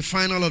 we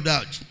find all of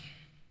that.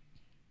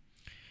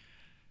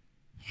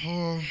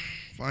 Oh,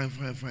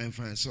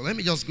 fine. So let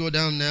me just go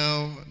down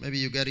now. Maybe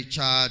you get a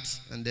chart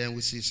and then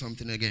we see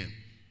something again.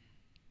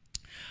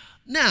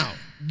 Now,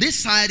 this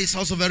side is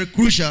also very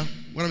crucial,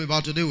 what I'm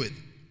about to deal with.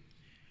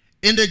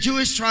 In the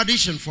Jewish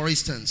tradition, for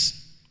instance,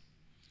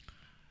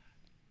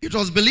 it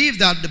was believed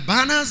that the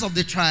banners of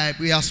the tribe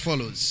were as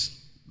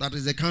follows. That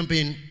is the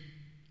camping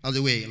as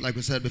a way, like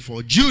we said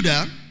before.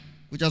 Judah,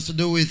 which has to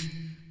do with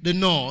the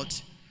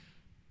north,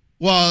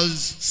 was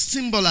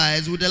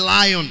symbolized with a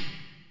lion.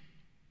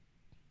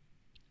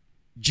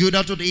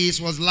 Judah to the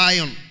east was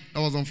lion.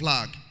 That was on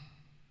flag.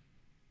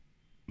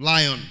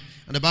 Lion.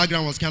 And the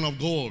background was kind of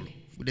gold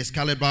with a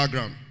scarlet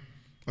background.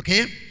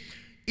 Okay?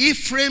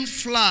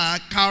 Ephraim's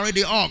flag carried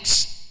the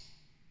ox.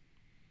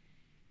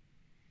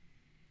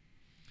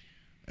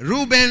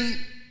 Reuben,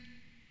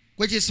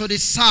 which is to the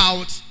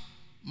south,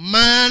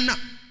 man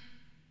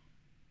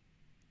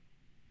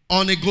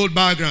on a gold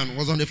background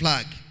was on the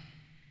flag.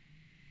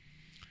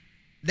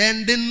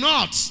 Then the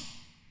north,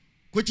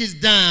 which is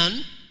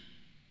Dan,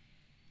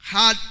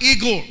 had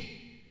eagle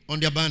on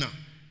their banner.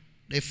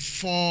 The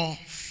 4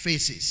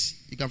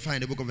 faces. You can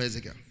find the book of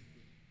Ezekiel.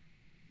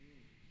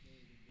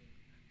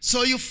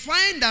 So you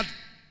find that,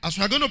 as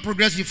we are going to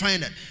progress, you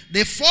find that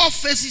the 4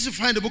 faces you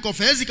find in the book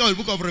of Ezekiel, the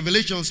book of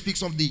Revelation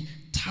speaks of the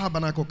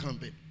tabernacle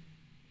camping.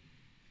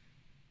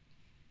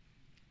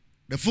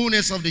 The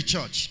fullness of the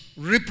church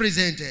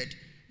represented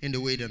in the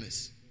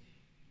wilderness.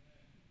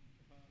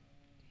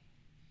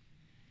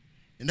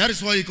 And that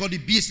is why you call the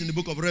beast in the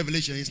book of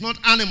Revelation. It's not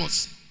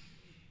animals.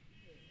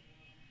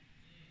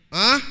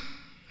 Huh?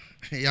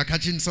 You're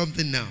catching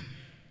something now.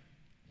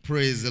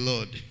 Praise the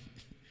Lord.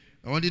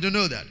 I want you to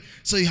know that.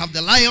 So you have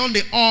the lion,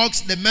 the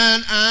ox, the man,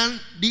 and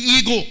the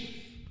eagle.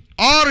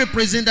 All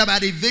represented by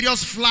the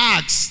various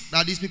flags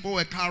that these people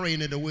were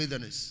carrying in the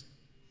wilderness.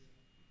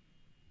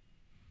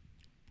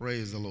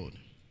 Praise the Lord.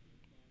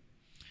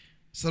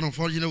 So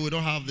unfortunately, we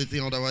don't have the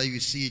thing, otherwise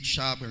you see it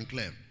sharp and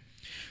clear.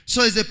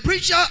 So it's a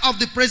preacher of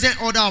the present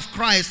order of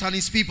Christ and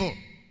his people.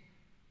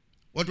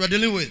 What we're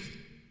dealing with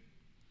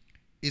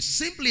is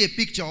simply a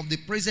picture of the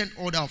present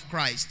order of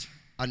Christ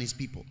and his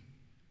people.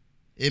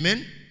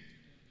 Amen?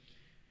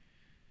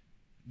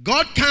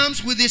 God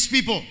comes with his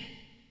people.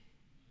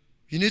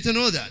 You need to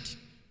know that.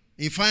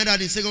 You find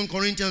that in 2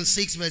 Corinthians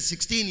 6 verse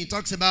 16, he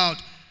talks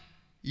about,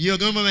 you're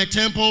going to be my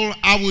temple,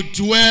 I will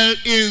dwell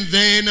in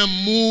them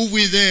and move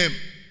with them.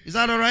 Is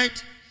that all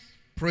right?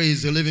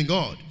 Praise the living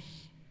God.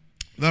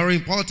 Very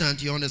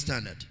important you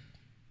understand that.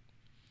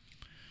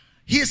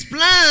 His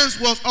plans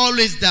was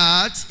always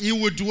that he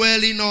would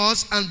dwell in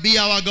us and be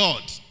our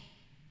God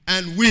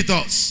and with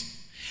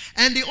us.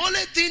 And the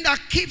only thing that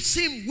keeps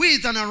him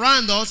with and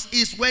around us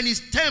is when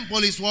his temple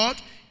is what?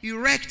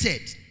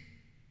 Erected.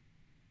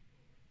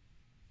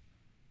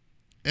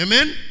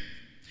 Amen?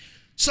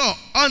 So,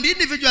 on the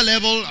individual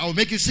level, I will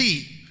make you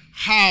see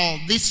how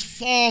these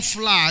 4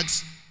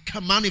 flags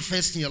can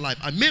manifest in your life.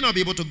 I may not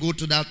be able to go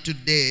to that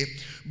today,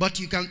 but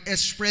you can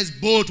express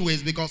both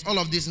ways because all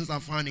of these things are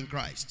found in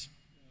Christ.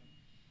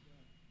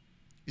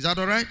 Is that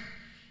all right?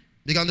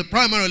 Because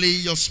primarily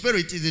your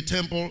spirit is the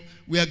temple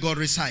where God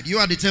resides. You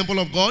are the temple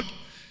of God.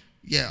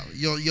 Yeah,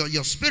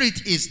 your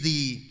spirit is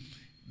the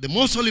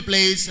most holy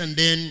place, and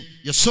then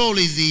your soul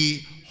is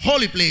the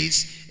holy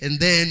place, and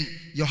then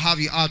you have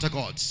your outer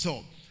court.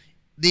 So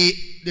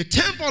the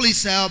temple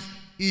itself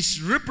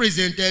is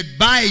represented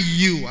by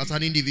you as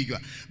an individual.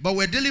 But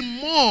we're dealing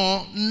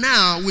more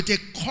now with a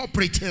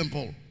corporate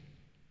temple.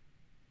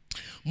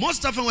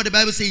 Most often when the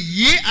Bible says,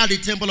 ye are the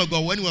temple of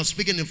God, when he was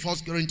speaking in 1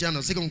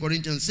 Corinthians or 2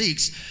 Corinthians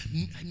 6,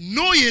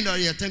 know ye that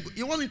ye are temple,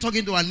 he wasn't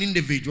talking to an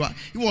individual.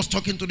 He was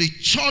talking to the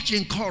church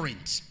in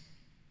Corinth.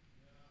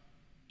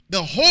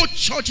 The whole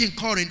church in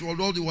Corinth was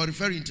what they were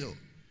referring to.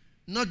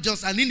 Not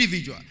just an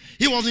individual.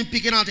 He wasn't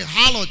picking out a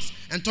harlot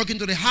and talking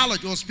to the harlot.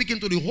 He was speaking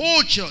to the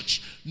whole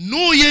church.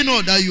 Know ye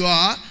not that you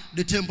are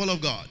the temple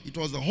of God. It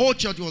was the whole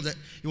church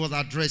he was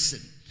addressing.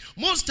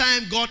 Most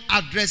time God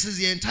addresses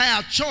the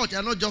entire church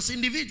and not just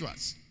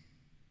individuals.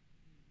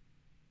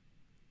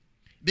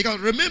 Because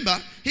remember,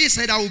 he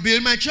said, I will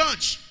build my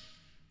church.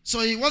 So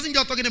he wasn't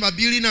just talking about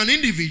building an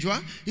individual.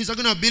 He's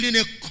talking about building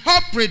a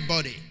corporate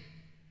body.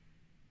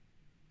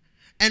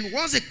 And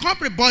once a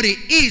corporate body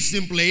is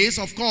in place,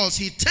 of course,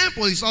 his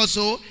temple is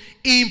also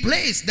in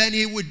place. Then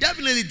he will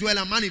definitely dwell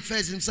and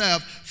manifest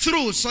himself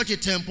through such a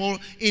temple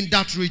in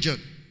that region.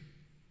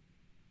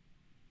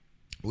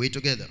 We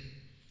together.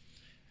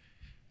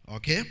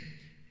 Okay?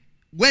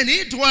 When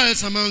he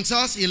dwells amongst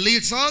us, he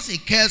leads us, he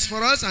cares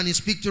for us, and he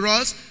speaks to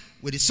us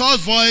with the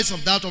soft voice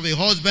of that of a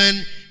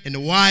husband and a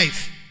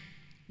wife.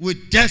 We're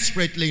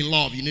desperately in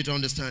love. You need to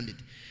understand it.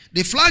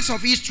 The flags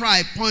of each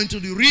tribe point to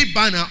the real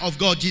banner of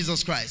God,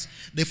 Jesus Christ.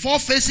 The four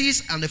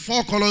faces and the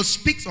four colors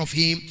speaks of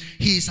him.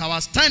 He is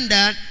our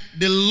standard.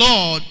 The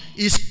Lord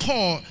is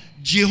called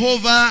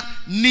Jehovah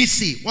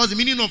Nissi. What's the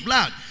meaning of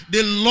that?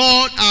 The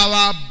Lord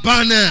our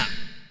banner.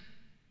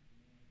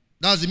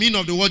 That's the meaning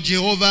of the word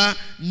Jehovah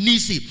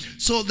Nissi.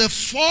 So the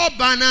four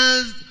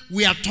banners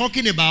we are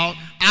talking about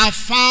are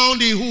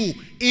found in who?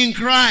 In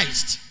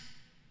Christ.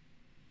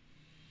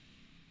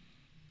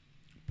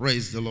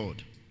 Praise the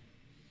Lord.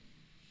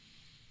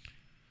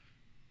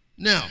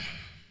 Now,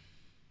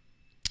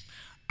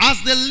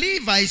 as the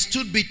Levites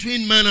stood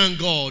between man and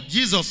God,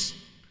 Jesus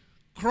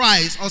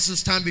Christ also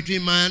stands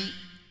between man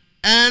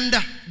and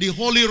the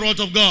holy wrath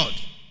of God,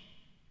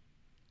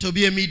 to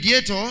be a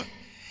mediator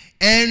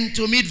and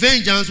to meet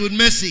vengeance with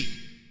mercy.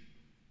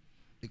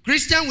 The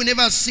Christian will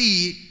never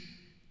see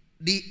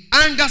the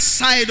anger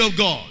side of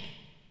God.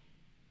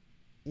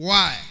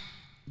 Why?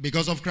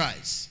 Because of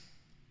Christ.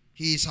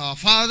 He is our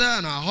Father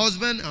and our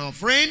husband, our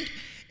friend,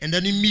 and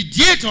then the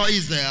mediator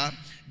is there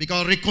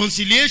because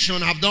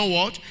reconciliation have done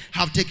what?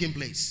 Have taken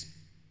place.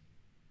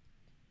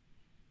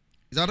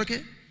 Is that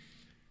okay?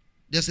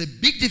 There's a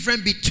big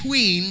difference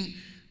between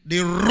the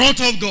wrath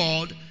of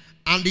God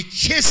and the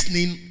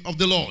chastening of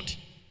the Lord.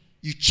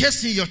 You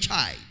chasten your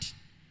child,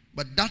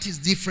 but that is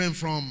different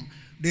from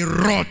the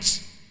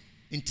wrath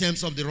in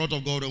terms of the wrath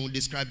of God, and we'll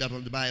describe that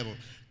in the Bible.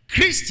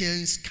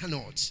 Christians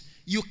cannot.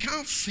 You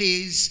can't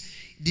face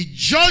the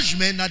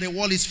judgment that the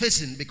world is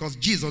facing because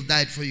Jesus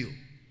died for you.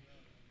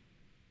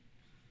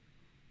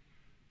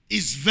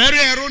 It's very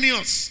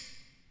erroneous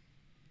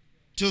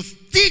to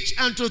teach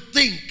and to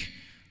think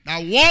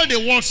that what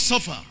the world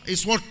suffer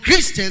is what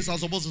Christians are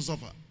supposed to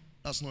suffer.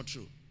 That's not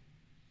true.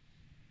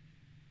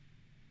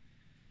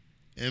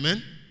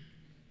 Amen?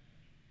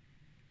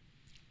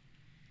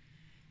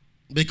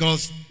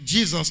 Because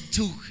Jesus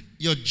took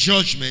your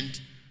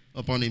judgment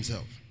upon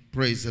himself.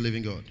 Praise the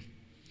living God.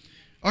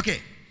 Okay,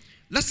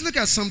 let's look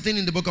at something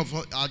in the book of,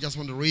 I just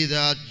want to read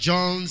that.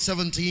 John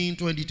 17,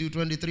 22,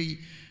 23.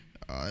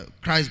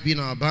 Christ being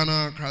our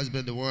banner, Christ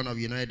being the one who have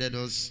united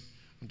us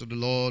unto the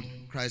Lord,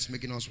 Christ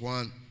making us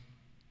one.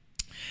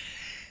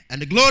 And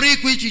the glory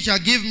which you shall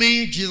give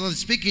me, Jesus is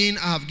speaking,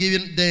 I have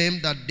given them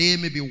that they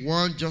may be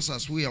one just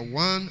as we are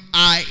one,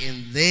 I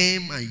in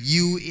them and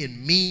you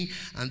in me,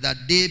 and that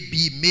they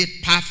be made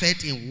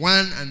perfect in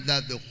one, and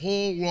that the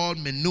whole world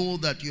may know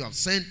that you have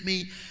sent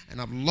me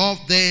and have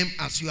loved them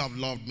as you have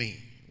loved me.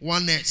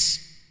 Oneness.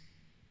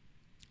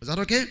 Is that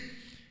okay?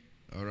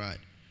 All right.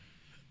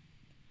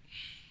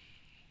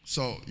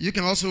 So you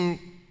can also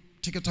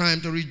take a time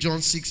to read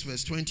John 6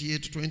 verse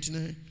 28 to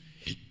 29.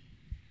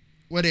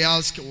 Where they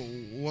ask,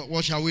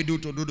 what shall we do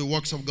to do the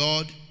works of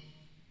God?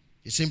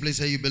 You simply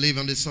say you believe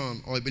on the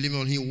Son, or you believe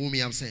on him whom he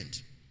has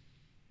sent.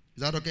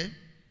 Is that okay?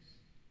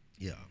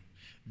 Yeah.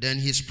 Then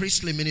his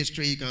priestly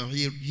ministry, you can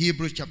read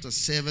Hebrews chapter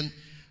 7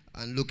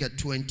 and look at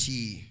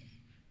 22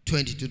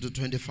 to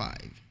 25.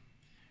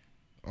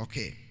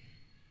 Okay.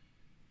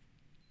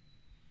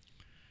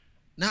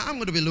 Now I'm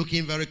going to be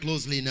looking very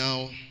closely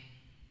now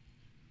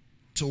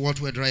to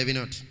what we're driving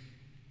at,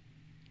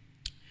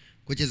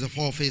 which is the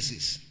four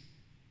faces.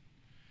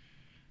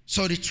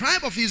 So the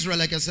tribe of Israel,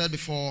 like I said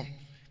before,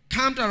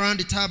 camped around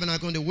the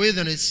tabernacle in the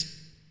wilderness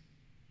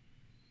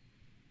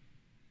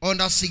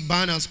under 6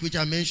 banners, which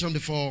I mentioned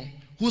before,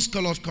 whose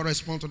colors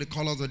correspond to the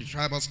colors of the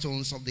tribal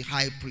stones of the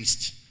high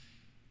priest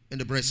in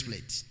the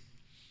breastplate.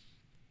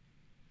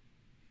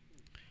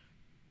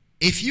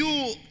 If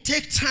you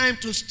take time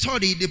to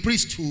study the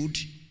priesthood,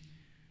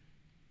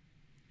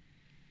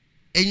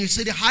 and you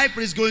see the high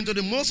priest going to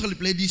the most holy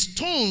place, the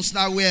stones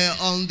that were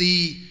on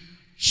the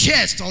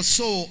chest or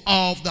so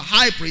of the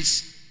high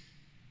priest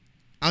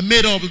are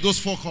made up of those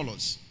 4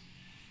 colors.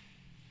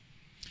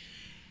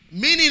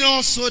 Meaning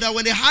also that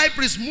when the high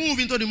priest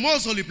moves into the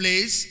most holy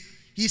place,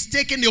 he's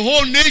taking the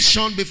whole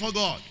nation before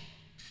God.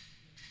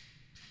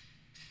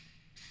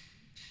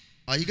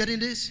 Are you getting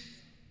this?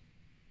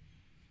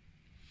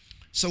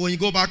 So when you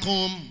go back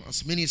home,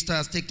 as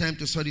ministers, take time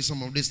to study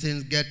some of these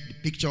things, get the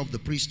picture of the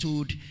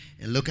priesthood,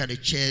 and look at the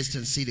chest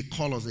and see the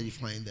colors that you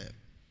find there.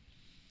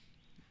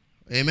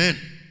 Amen.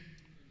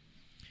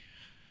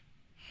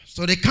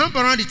 So they camp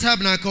around the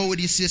tabernacle with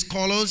these 6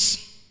 colors,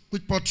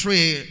 which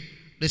portray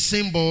the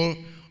symbol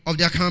of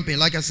their camping.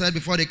 Like I said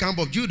before, the camp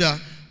of Judah,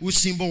 whose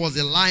symbol was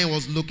a lion,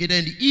 was located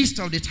in the east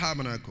of the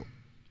tabernacle.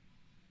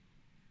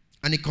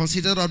 And it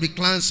consisted of the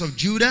clans of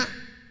Judah.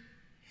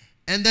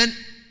 And then,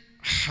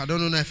 I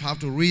don't know if I have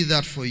to read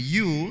that for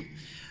you,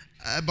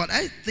 but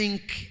I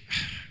think,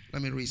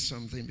 let me read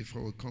something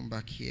before we come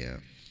back here.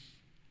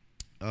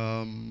 Where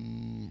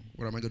am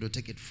I going to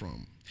take it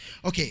from?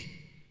 Okay,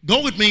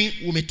 go with me.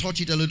 We may touch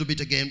it a little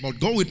bit again, but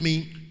go with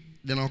me,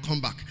 then I'll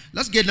come back.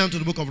 Let's get down to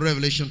the book of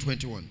Revelation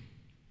 21.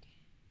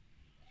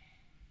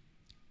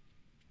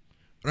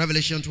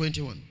 Revelation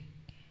 21.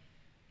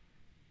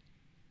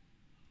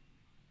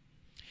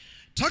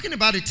 Talking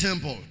about the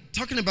temple,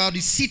 talking about the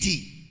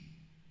city.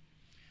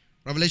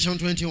 Revelation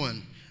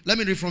 21. Let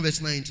me read from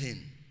verse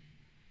 19.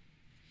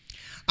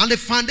 And the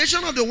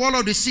foundation of the wall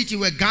of the city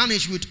were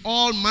garnished with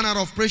all manner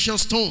of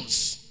precious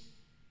stones.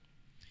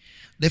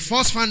 The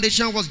first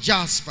foundation was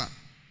jasper,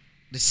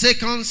 the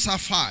second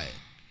sapphire,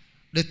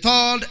 the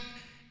third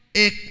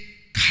a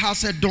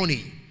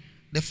chalcedony,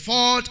 the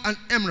fourth an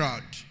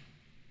emerald,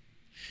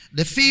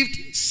 the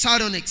fifth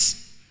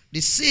sardonyx,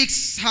 the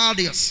sixth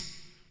sardius,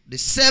 the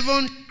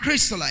seventh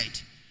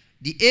chrysolite,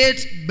 the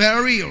eighth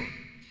beryl,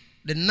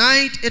 the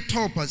ninth a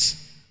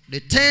topaz, the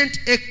 10th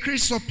a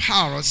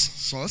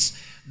chrysoprase,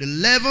 the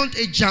 11th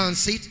a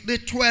jacinth, the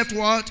 12th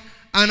what?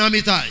 An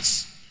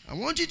amethyst. I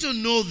want you to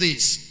know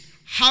this.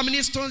 How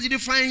many stones did you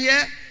find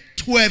here?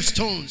 12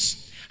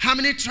 stones. How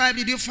many tribes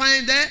did you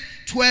find there?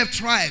 12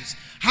 tribes.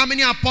 How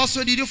many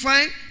apostles did you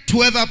find?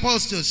 12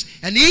 apostles.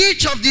 And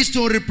each of these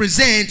stones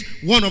represent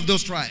one of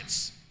those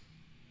tribes.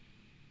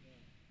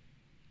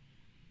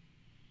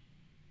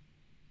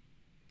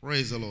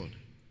 Praise the Lord.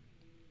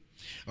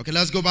 Okay,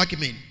 let's go back a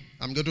minute.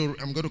 I'm going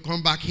to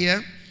come back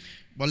here,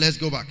 but let's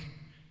go back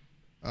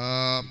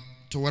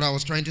to what I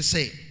was trying to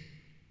say.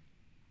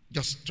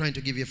 Just trying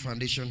to give you a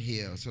foundation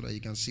here so that you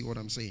can see what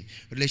I'm saying.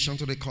 Relation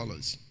to the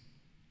colors.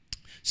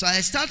 So I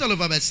start all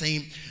over by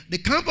saying the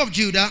camp of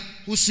Judah,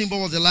 whose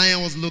symbol was the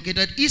lion, was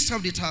located east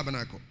of the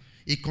tabernacle.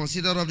 It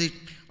consisted of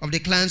the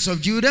clans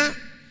of Judah.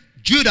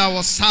 Judah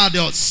was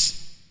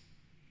sardius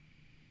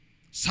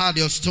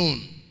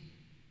stone.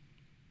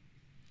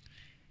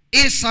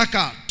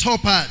 Issachar,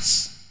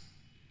 topaz.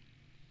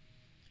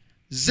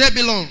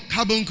 Zebulun,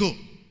 carbuncle.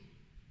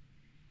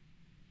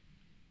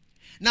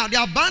 Now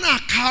their banner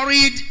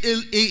carried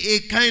a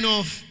kind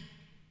of,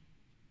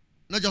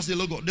 not just the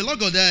logo. The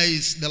logo there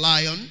is the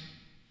lion,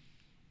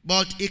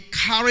 but it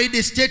carried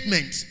a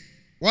statement.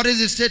 What is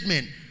the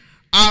statement?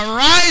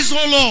 Arise,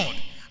 O Lord,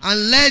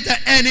 and let the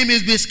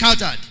enemies be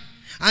scattered,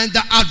 and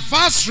the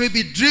adversary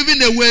be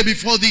driven away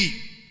before thee.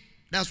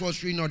 That's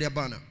what's written on their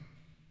banner.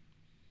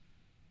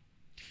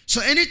 So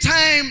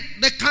anytime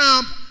they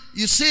camp,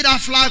 you see that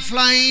flag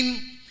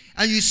flying,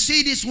 and you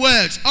see these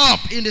words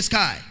up in the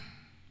sky.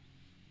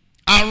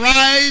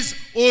 Arise,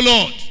 O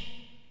Lord.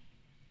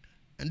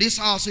 And this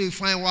also you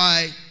find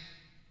why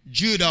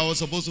Judah was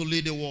supposed to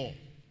lead the war.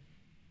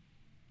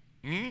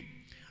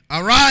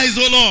 Arise,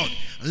 O Lord,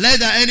 let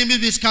the enemy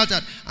be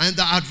scattered, and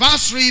the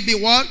adversary be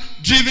what?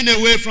 Driven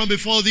away from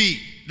before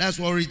thee. That's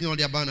what written on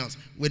their banners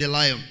with the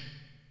lion.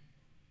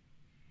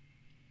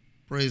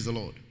 Praise the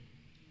Lord.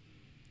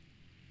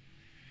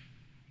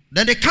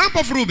 Then the camp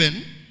of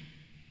Reuben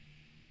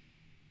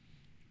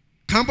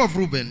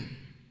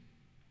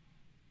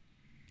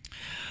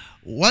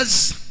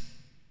was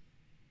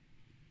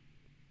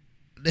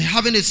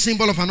having a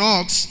symbol of an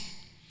ox,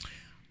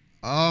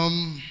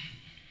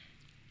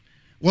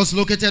 was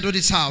located to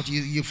the south.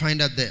 You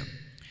find that there.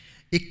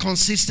 It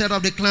consisted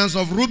of the clans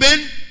of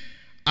Reuben,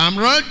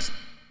 Amrod,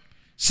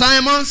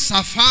 Simon,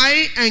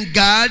 Sapphire, and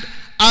Gad,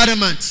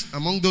 adamant,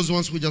 among those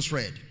ones we just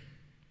read.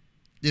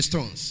 The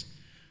stones.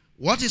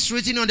 What is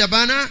written on the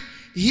banner?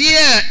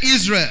 Hear,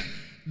 Israel,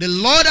 the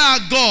Lord our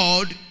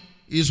God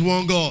is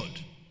one God.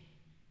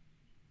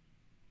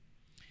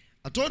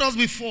 I told us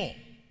before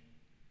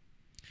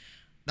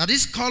that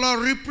this color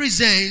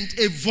represents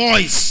a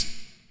voice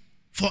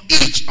for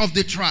each of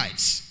the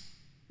tribes.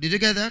 Did you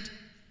get that?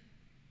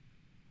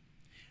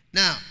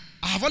 Now,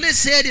 I have already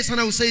said this and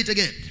I will say it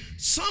again.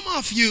 Some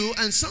of you,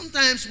 and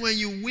sometimes when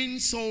you win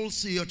souls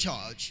to your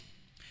church,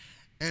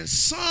 and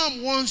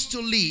some wants to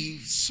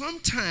leave,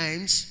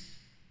 sometimes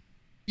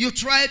you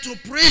try to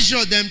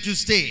pressure them to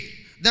stay.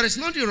 There is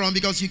nothing wrong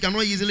because you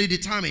cannot easily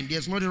determine.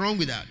 There's nothing wrong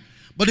with that.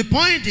 But the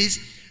point is,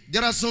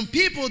 there are some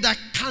people that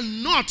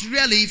cannot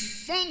really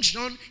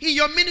function in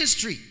your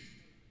ministry.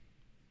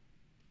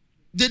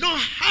 They don't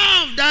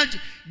have that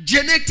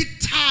genetic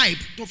type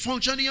to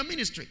function in your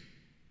ministry.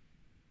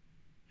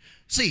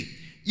 See,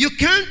 you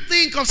can't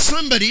think of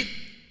somebody,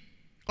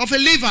 of a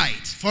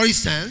Levite, for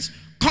instance,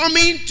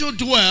 coming to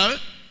dwell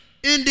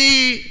in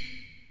the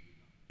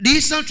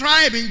eastern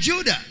tribe in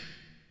Judah.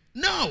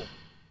 No.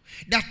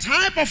 That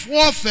type of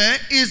warfare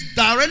is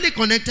directly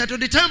connected to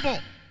the temple.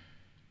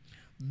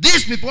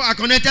 These people are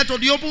connected to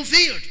the open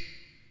field.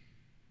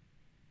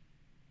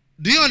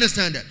 Do you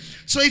understand that?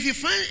 So if you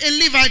find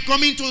a Levite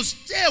coming to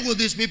stay with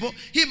these people,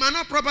 he might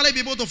not properly be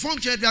able to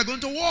function if they are going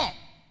to war.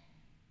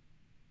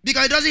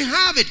 Because he doesn't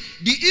have it.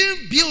 The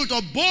inbuilt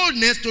of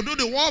boldness to do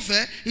the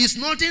warfare is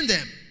not in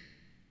them.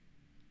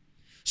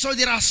 So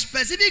there are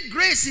specific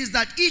graces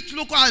that each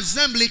local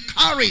assembly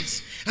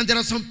carries. And there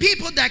are some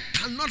people that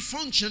cannot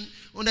function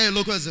under a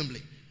local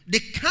assembly. They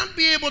can't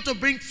be able to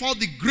bring forth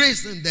the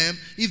grace in them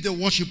if they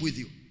worship with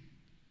you.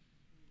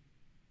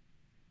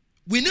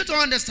 We need to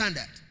understand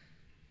that.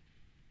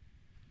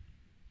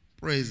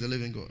 Praise the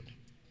living God.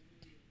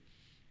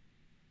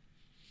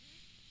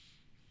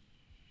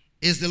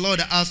 It's the Lord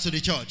that adds to the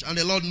church. And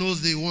the Lord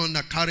knows the one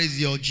that carries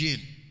your gene.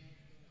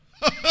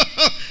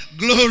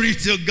 Glory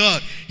to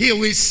God. He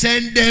will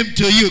send them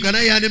to you. Can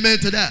I hear an amen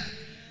to that?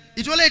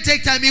 It will only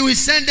take time. He will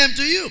send them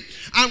to you.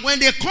 And when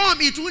they come,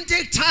 it won't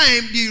take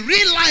time. The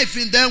real life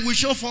in them will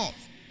show forth.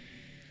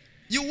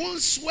 You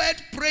won't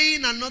sweat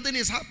praying and nothing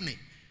is happening.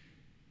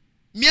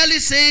 Merely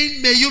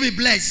saying, may you be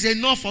blessed, is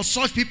enough for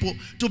such people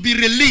to be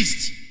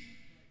released.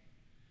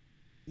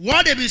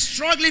 What they've been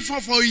struggling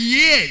for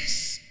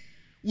years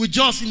will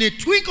just in a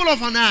twinkle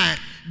of an eye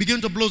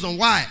begin to blossom.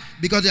 Why?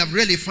 Because they have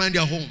really found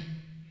their home.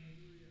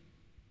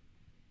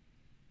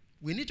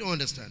 We need to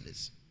understand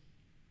this.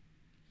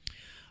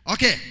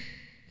 Okay.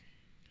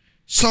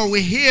 So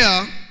we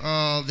hear,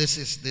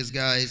 this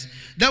guys.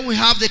 Then we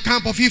have the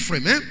camp of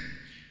Ephraim,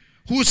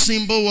 whose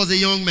symbol was a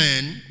young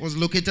man, was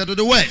located to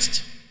the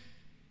west.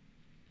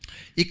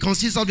 It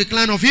consists of the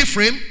clan of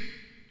Ephraim,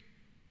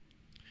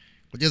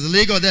 which is the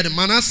league of the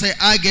Manasseh,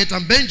 Agate,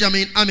 and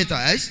Benjamin,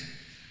 Amithites.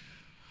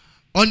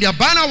 On their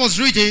banner was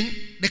written,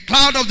 the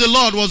cloud of the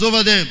Lord was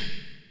over them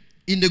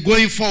in the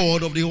going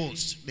forward of the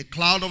host. The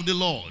cloud of the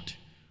Lord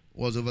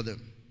was over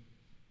them.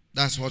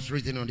 That's what's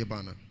written on the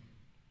banner.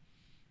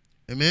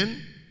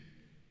 Amen?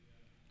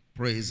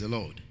 Praise the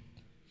Lord.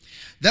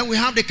 Then we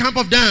have the camp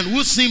of Dan,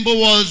 whose symbol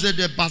was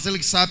the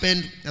basilic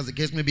serpent, as the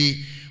case may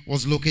be,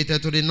 was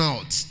located to the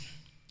north.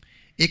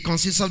 It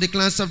consists of the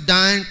clans of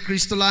Dan,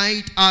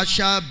 Christolite,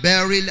 Asher,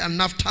 Beryl, and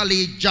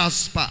Naphtali,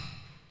 Jasper.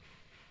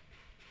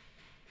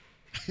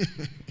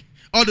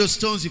 All those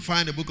stones you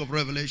find in the book of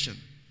Revelation.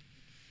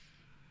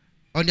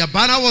 On their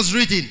banner was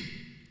written,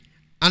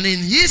 and in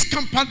his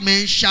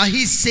compartment shall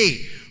he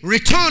say,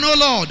 return, O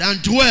Lord, and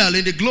dwell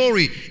in the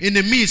glory in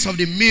the midst of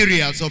the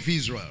myriads of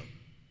Israel.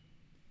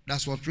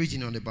 That's what's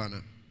written on the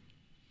banner.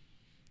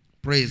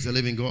 Praise the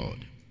living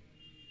God.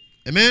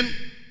 Amen.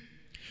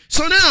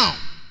 So now,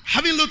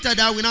 having looked at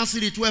that, we now see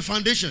the 12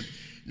 foundation.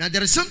 Now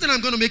there is something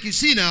I'm going to make you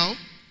see now,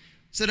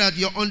 so that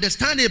your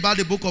understanding about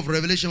the book of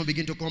Revelation will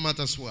begin to come out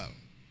as well.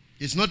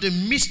 It's not a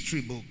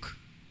mystery book.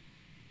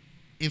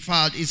 In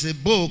fact, it's a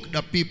book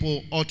that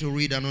people ought to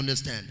read and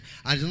understand.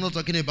 And it's not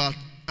talking about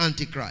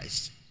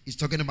Antichrist. It's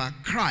talking about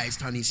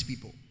Christ and his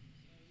people.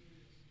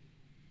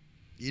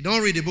 You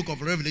don't read the book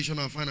of Revelation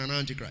and find an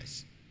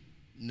Antichrist.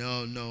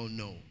 No.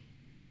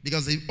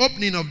 Because the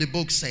opening of the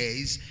book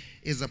says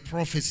is a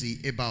prophecy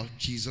about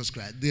Jesus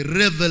Christ. The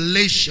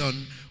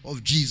revelation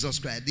of Jesus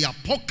Christ. The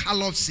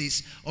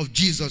apocalypse of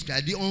Jesus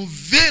Christ. The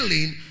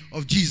unveiling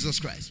of Jesus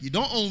Christ. You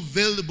don't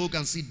unveil the book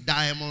and see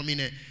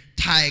diamond,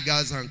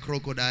 tigers and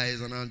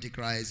crocodiles and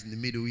Antichrist in the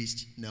Middle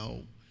East.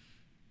 No.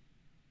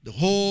 The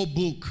whole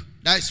book.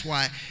 That's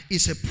why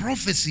it's a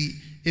prophecy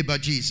about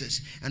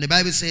Jesus. And the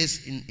Bible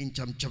says in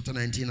chapter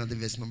 19 and the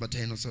verse number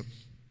 10 also,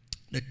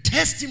 the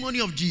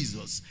testimony of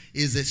Jesus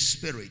is a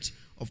spirit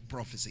of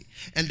prophecy.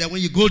 And then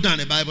when you go down,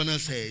 the Bible now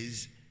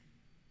says,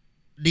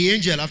 the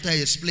angel, after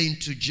he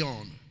explained to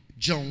John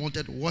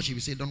wanted to worship. He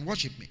said, don't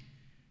worship me.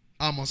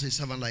 I must a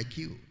servant like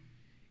you.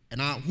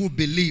 And I who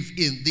believe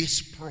in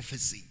this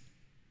prophecy.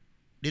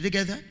 Did you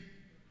get that?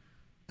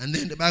 And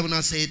then the Bible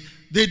now said,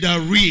 they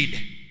that read,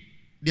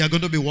 they are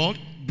going to be what?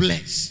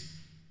 Blessed.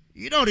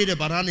 You don't read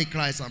about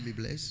Antichrist and be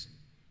blessed.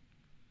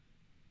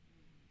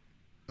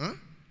 Huh?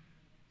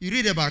 You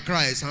read about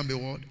Christ and be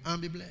what?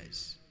 And be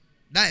blessed.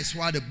 That is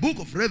why the book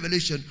of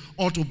Revelation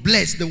ought to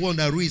bless the one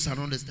that reads and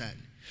understands.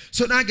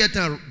 So now get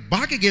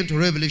back again to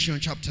Revelation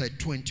chapter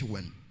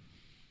 21.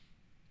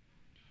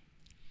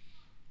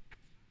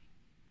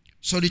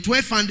 So the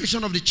 12th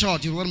foundation of the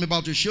church is what I'm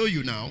about to show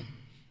you now.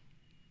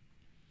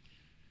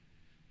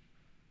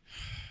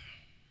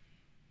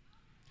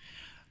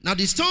 Now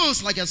the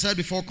stones, like I said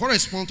before,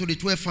 correspond to the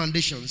 12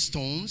 foundation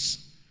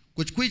stones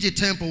with which the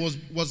temple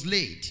was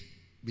laid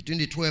between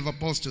the 12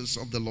 apostles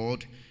of the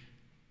Lord,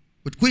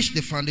 with which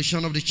the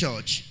foundation of the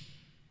church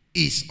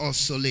is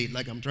also laid,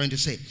 like I'm trying to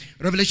say.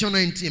 Revelation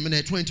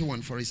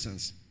 21, for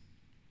instance.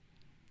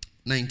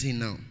 19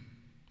 now.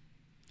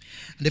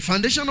 And the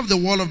foundation of the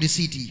wall of the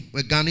city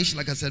were garnished,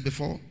 like I said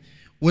before,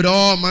 with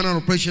all manner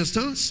of precious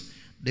stones.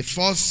 The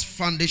first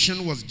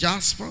foundation was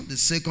jasper, the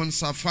second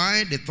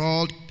sapphire, the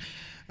third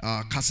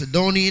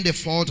Chalcedony, the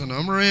fourth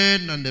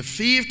emerald, and the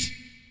fifth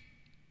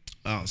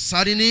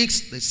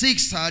sardonyx, the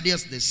sixth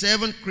sardius, the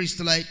seventh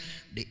crystallite,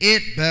 the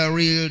 8th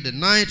beryl, the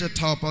 9th a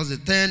topaz, the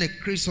 10th a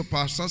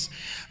chrysoprasus,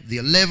 the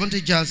 11th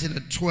a jacinth,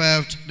 the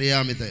 12th the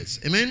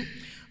amethyst. Amen.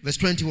 Verse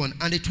 21.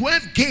 And the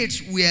 12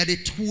 gates were the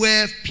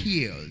 12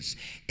 piers.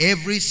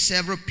 Every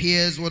several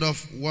piers was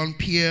of 1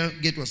 pier.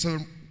 Gate was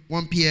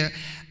 1 pier.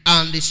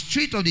 And the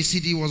street of the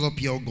city was of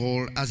pure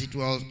gold, as it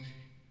was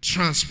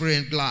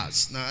transparent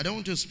glass. Now, I don't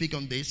want to speak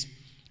on this,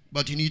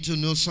 but you need to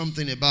know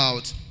something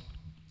about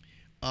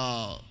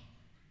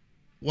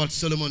what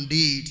Solomon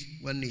did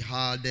when he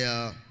had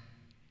a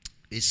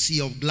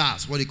sea of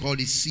glass, what he called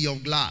the sea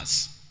of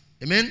glass.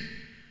 Amen?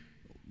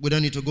 We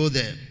don't need to go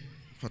there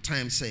for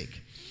time's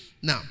sake.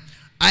 Now,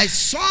 I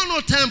saw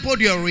no temple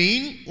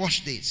therein,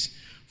 watch this,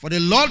 for the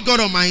Lord God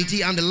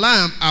Almighty and the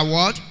Lamb are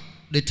what?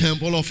 The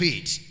temple of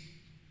it.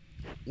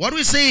 What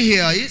we say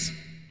here is,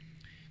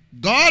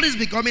 God is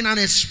becoming an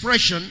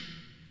expression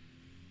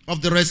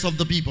of the rest of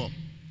the people.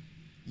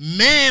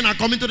 Men are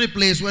coming to the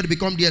place where they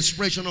become the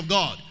expression of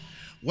God.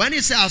 When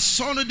he says, I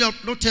saw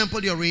no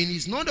temple therein,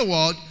 it's not the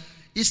word.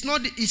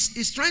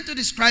 It's trying to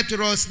describe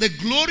to us the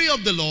glory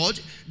of the Lord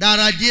that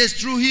radiates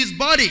through his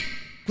body,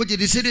 which is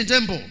the sitting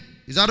temple.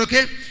 Is that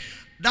okay?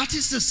 That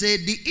is to say,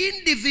 the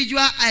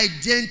individual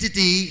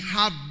identity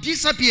have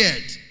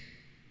disappeared.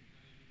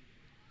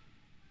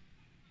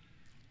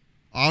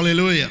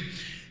 Hallelujah.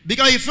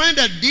 Because you find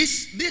that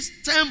this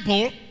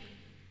temple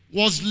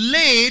was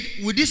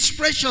laid with this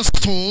precious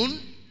stone,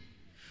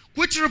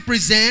 which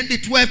represent the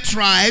 12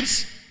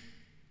 tribes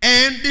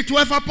and the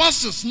 12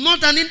 apostles,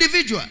 not an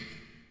individual.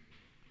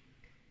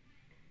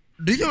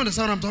 Do you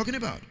understand what I'm talking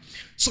about?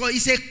 So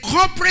it's a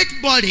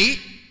corporate body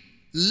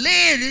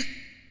laid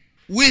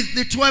with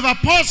the 12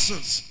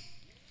 apostles.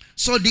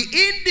 So the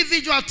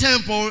individual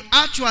temple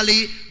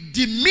actually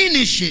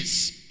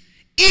diminishes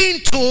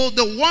into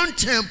the one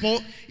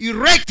temple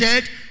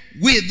erected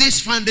with these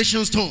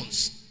foundation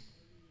stones.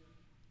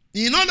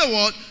 In other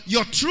words,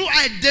 your true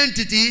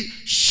identity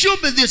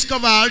should be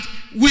discovered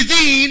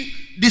within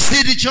the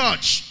city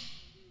church.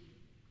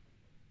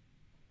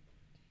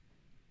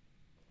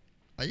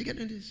 Are you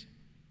getting this?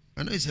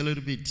 I know it's a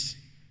little bit,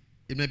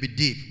 it may be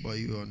deep, but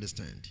you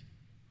understand.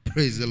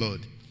 Praise the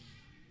Lord.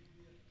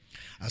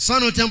 A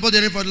son of temple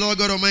therein for the Lord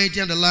God Almighty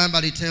and the Lamb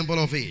by the temple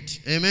of it.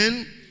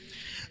 Amen.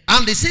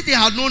 And the city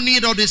had no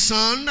need of the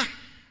sun,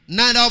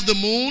 neither of the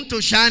moon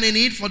to shine in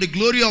it, for the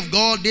glory of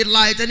God did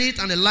lighten it,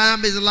 and the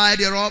Lamb is the light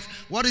thereof.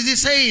 What is he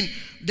saying?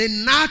 The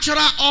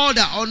natural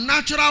order or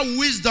natural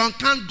wisdom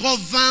can't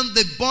govern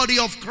the body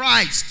of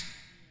Christ.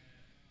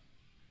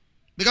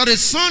 Because the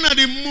sun and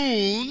the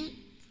moon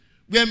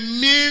were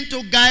meant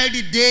to guide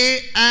the day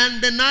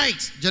and the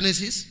night.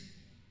 Genesis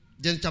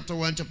chapter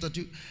 1, chapter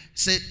 2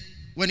 said,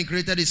 when he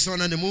created the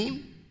sun and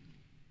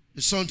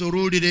the sun to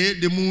rule the day,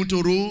 the moon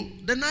to rule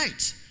the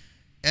night.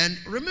 And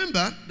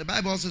remember, the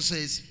Bible also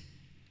says,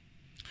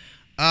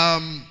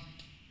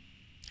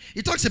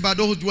 it talks about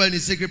those who dwell in the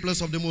secret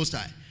place of the Most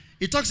High.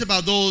 It talks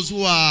about those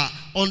who are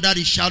under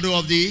the shadow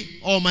of the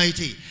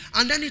Almighty.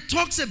 And then it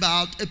talks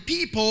about a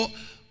people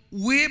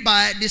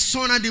whereby the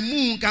sun and the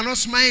moon cannot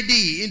smite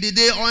thee in the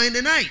day or in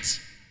the night.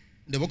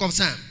 In the book of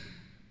Psalm.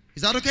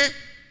 Is that okay?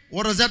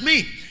 What does that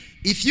mean?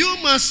 If you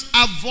must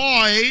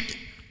avoid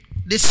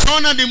the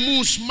sun and the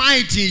moon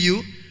smiting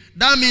you,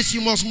 that means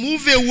you must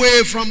move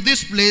away from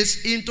this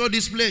place into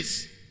this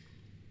place.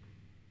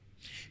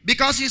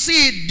 Because you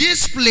see,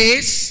 this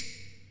place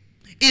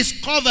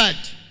is covered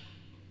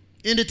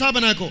in the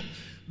tabernacle,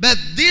 but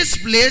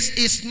this place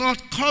is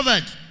not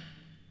covered.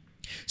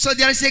 So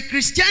there is a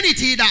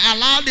Christianity that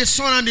allowed the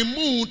sun and the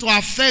moon to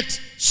affect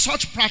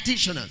such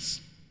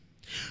practitioners.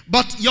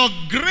 But your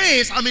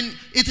grace,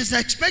 it is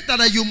expected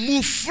that you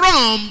move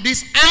from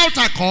this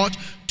outer court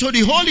to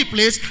the holy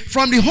place,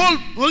 from the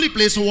holy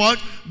place to what?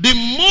 The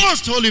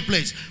most holy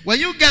place. When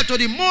you get to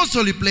the most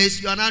holy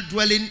place, you are not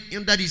dwelling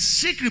in the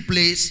secret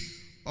place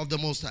of the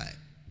Most High.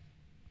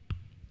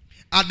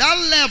 At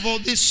that level,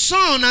 the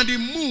sun and the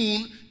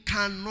moon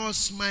cannot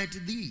smite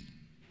thee.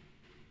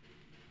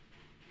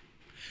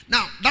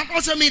 Now, that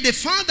also means the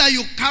fact that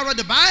you carry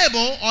the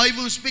Bible or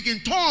even speak in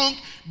tongues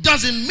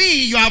doesn't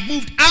mean you have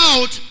moved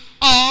out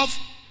of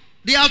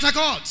the outer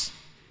courts.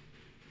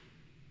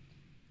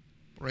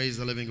 Praise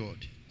the living God.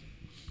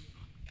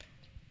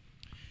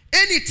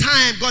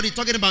 Anytime God is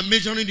talking about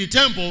mentioning the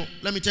temple,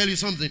 let me tell you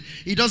something.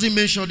 He doesn't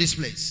mention this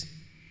place.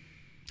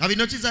 Have you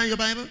noticed that in your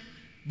Bible?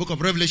 Book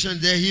of Revelation,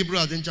 there, Hebrew,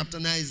 I think chapter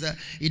 9 is there.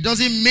 It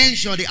doesn't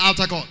mention the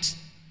outer court.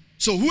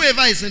 So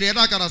whoever is in the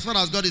outer court, as far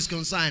as God is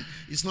concerned,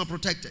 is not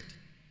protected.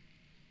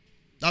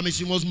 That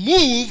means you must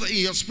move in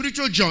your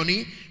spiritual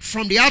journey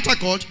from the outer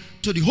court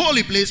to the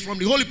holy place, from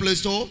the holy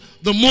place to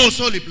the most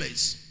holy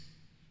place.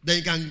 Then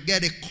you can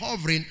get a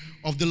covering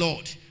of the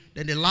Lord.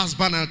 Then the last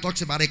banner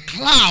talks about a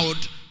cloud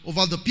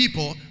over the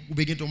people who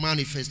begin to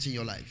manifest in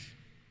your life.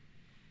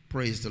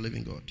 Praise the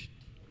living God.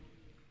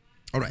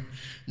 All right.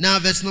 Now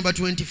verse number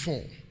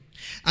 24.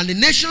 And the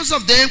nations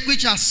of them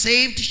which are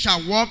saved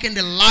shall walk in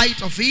the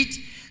light of it,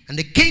 and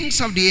the kings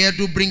of the earth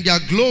do bring their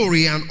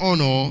glory and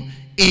honor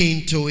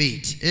into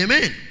it.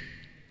 Amen.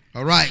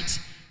 All right.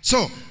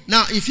 So,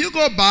 now if you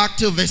go back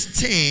to verse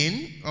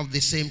 10 of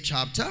the same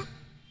chapter,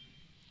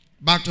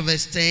 back to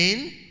verse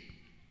 10,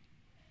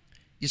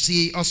 you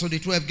see also the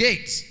 12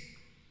 gates.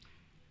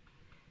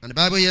 And the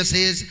Bible here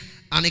says,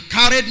 and he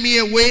carried me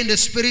away in the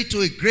spirit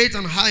to a great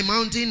and high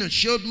mountain and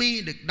showed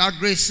me that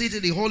great city,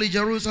 the holy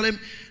Jerusalem,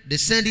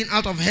 descending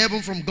out of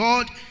heaven from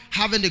God,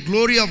 having the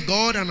glory of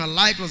God, and her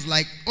light was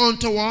like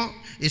unto her.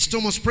 Its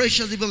stone was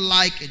precious, even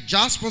like a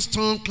jasper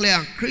stone, clear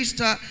and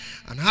crystal,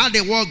 and had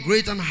a wall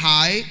great and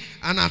high,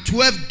 and had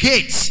 12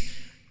 gates.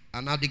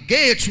 And at the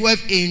gate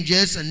 12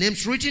 angels, and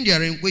names written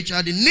therein, which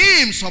are the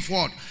names of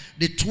what?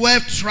 The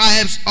 12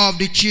 tribes of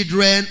the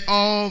children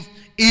of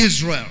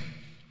Israel.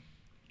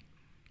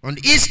 On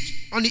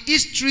the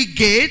east 3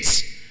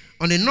 gates,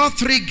 on the north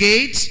 3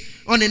 gates,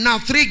 on the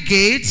north 3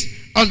 gates,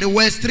 on the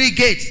west 3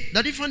 gates.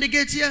 That you find the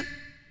gates here?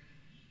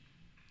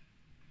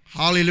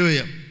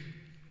 Hallelujah.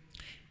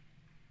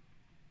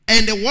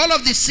 And the wall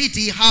of the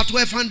city had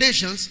 12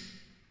 foundations.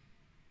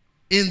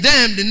 In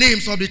them the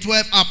names of the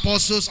 12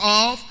 apostles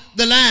of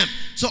the Lamb.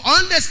 So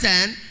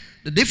understand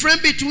the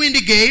difference between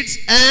the gates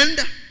and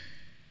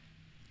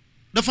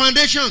the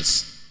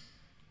foundations.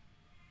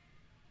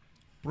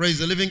 Praise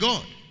the living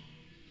God.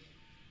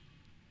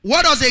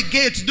 What does a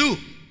gate do?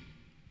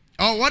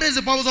 Or what is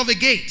the purpose of a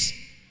gate?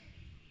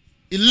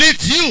 It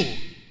leads you.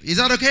 Is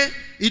that okay?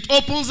 It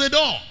opens the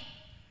door.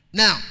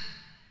 Now,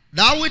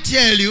 that will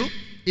tell you,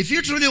 if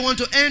you truly want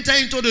to enter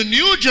into the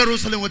new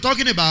Jerusalem we're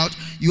talking about,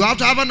 you have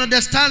to have an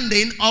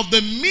understanding of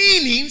the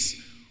meanings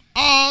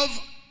of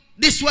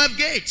these 12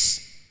 gates.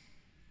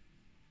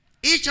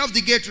 Each of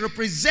the gates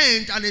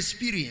represent an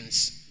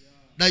experience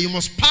that you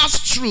must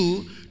pass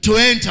through to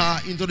enter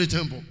into the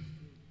temple.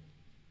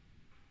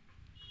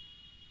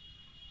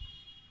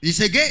 It's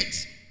a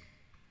gate.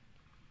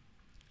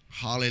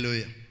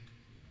 Hallelujah.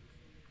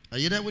 Are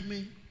you there with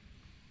me?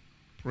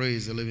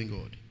 Praise the living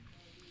God.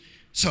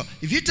 So,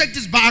 if you take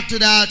this back to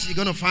that, you're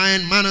going to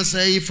find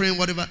Manasseh, Ephraim,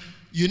 whatever.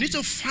 You need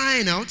to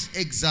find out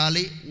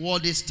exactly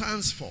what it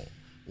stands for,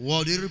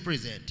 what they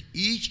represent.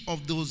 Each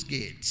of those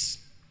gates,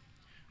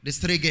 these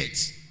 3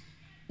 gates,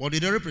 what do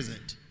they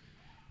represent?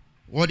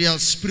 What their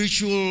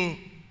spiritual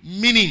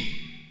meaning.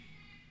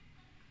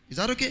 Is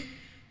that okay?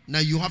 Now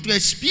you have to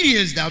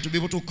experience that to be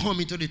able to come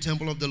into the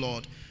temple of the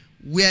Lord,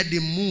 where the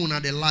moon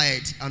and the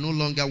light are no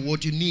longer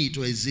what you need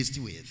to exist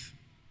with.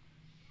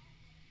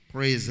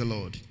 Praise the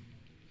Lord.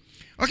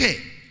 Okay,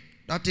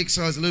 that takes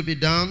us a little bit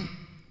down.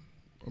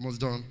 Almost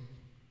done.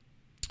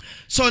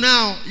 So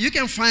now you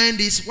can find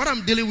this. What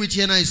I'm dealing with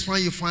here now is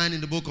what you find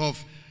in the book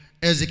of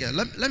Ezekiel.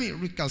 Let me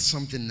recall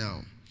something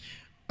now.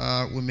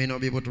 We may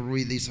not be able to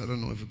read this. I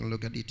don't know if we can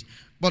look at it.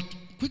 But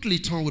quickly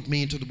turn with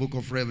me into the book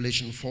of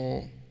Revelation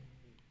 4.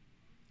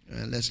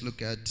 And let's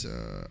look at,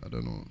 I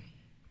don't know,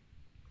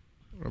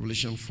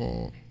 Revelation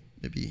 4,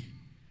 maybe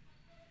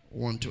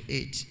 1 to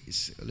 8.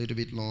 It's a little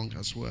bit long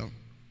as well.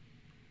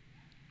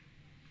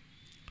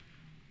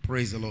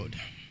 Praise the Lord.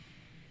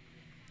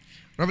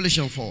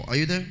 Revelation 4. Are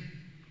you there?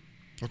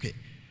 Okay.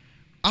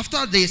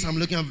 After this, I'm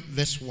looking at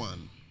verse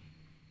 1.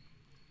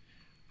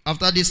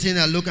 After this thing,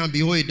 I look and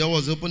behold, a door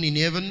was opened in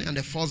heaven, and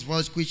the first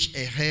voice which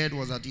I heard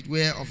was as it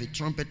were of a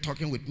trumpet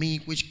talking with me,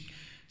 which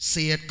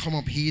said, Come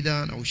up hither,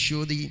 and I will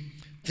show thee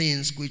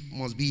things which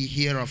must be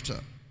hereafter.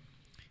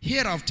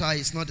 Hereafter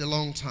is not a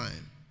long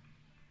time.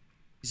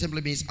 It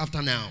simply means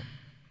after now.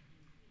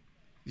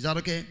 Is that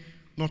okay?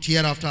 Not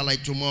hereafter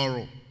like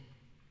tomorrow.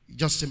 It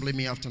just simply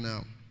means after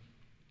now.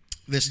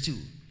 Verse 2.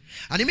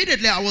 And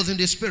immediately I was in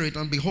the spirit,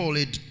 and behold,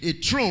 a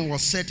throne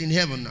was set in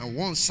heaven, and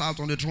one sat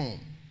on the throne.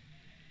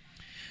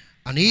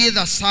 And he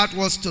that sat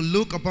was to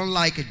look upon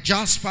like a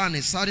jasper and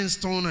a sardine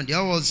stone, and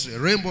there was a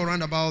rainbow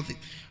round about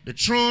the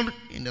throne,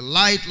 in the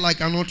light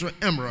like an outer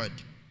emerald.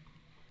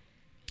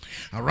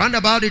 Around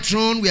about the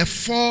throne were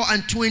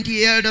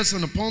 24 elders,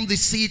 and upon the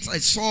seats I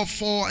saw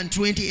 24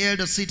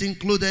 elders sitting,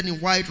 clothed in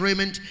white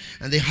raiment,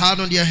 and they had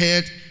on their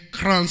head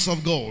crowns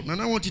of gold.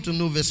 And I want you to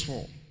know verse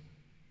 4.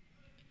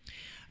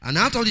 And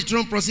out of the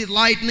throne proceed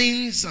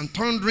lightnings and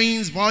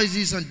thunderings,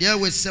 voices, and there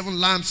were 7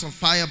 lamps of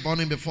fire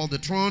burning before the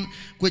throne,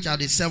 which are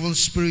the 7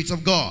 spirits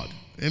of God.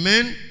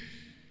 Amen.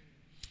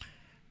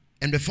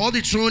 And before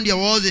the throne there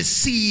was a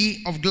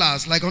sea of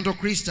glass like unto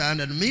crystal,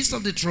 and in the midst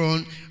of the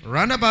throne,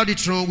 round about the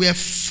throne, were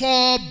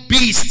 4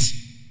 beasts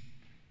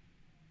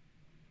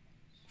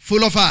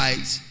full of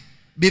eyes,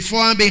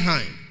 before and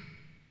behind.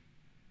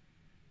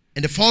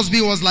 And the first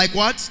beast was like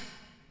what?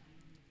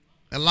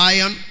 A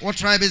lion. What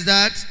tribe is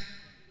that?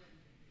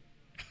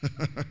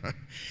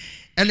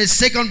 And the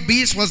second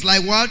beast was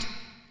like what?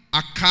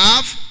 A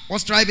calf.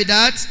 What tribe is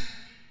that?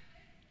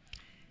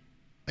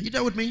 Are you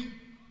there with me?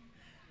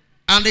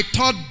 And the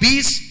third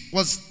beast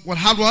was what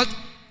had what?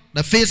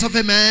 The face of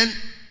a man.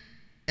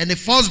 And the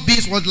first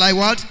beast was like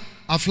what?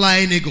 A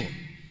flying eagle.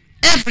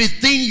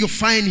 Everything you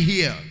find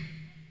here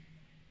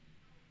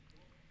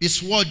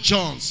is what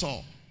John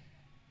saw.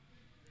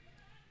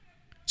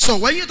 So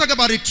when you talk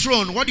about the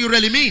throne, what do you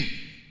really mean?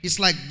 It's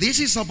like this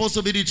is supposed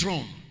to be the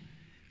throne,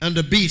 and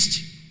the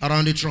beast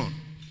around the throne.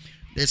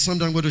 There's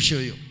something I'm going to show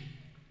you.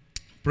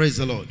 Praise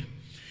the Lord.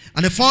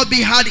 And the fourth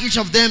beast had each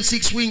of them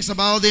 6 wings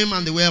about them,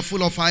 and they were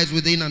full of eyes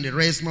within, and they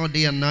rest not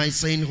day and night,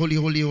 saying, Holy,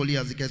 holy, holy,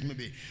 as the case may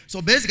be.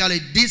 So basically,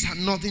 this had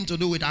nothing to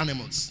do with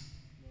animals.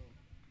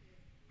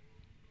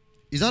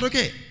 Is that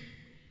okay?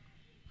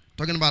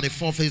 Talking about the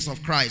four faces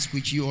of Christ,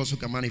 which you also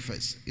can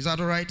manifest. Is that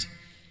all right?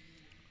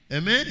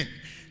 Amen.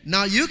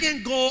 Now you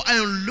can go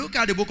and look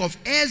at the book of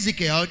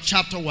Ezekiel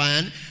chapter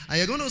 1, and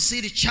you're going to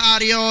see the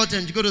chariot,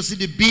 and you're going to see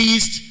the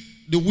beast,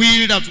 the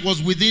wheel that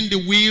was within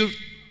the wheel.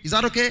 Is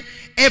that okay?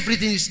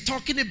 Everything is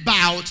talking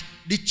about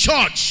the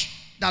church.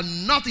 That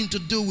nothing to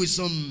do with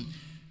some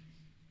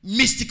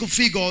mystical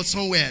figure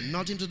somewhere.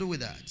 Nothing to do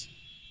with that.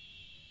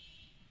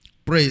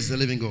 Praise the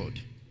living God.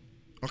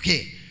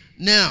 Okay.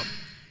 Now,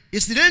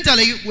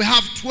 incidentally, we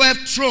have 12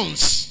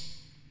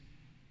 thrones,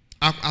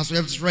 as we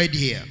have read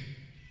here.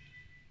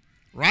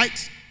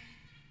 Right?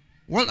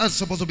 What is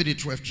supposed to be the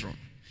 12th throne?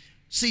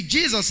 See,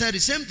 Jesus said the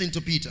same thing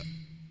to Peter.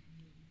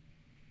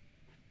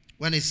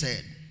 When he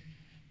said,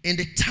 in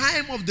the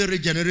time of the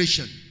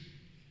regeneration,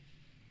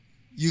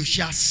 you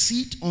shall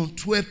sit on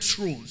 12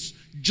 thrones,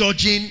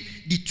 judging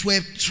the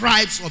 12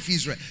 tribes of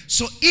Israel.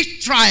 So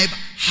each tribe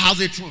has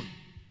a throne,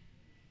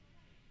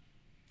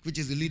 which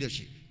is the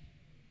leadership.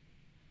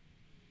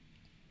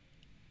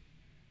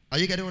 Are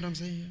you getting what I'm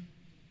saying here?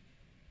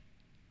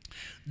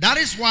 That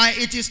is why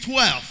it is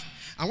 12.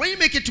 And when you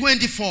make it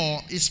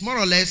 24, it's more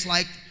or less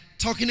like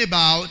talking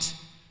about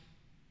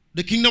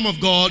the kingdom of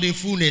God in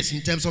fullness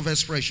in terms of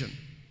expression.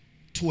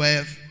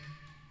 12,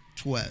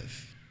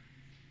 12.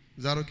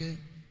 Is that okay?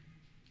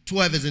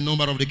 12 is the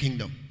number of the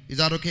kingdom. Is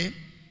that okay?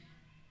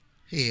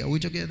 Hey, are we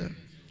together?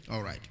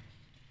 All right.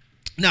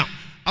 Now,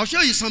 I'll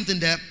show you something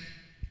there.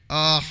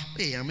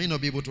 Hey, I may not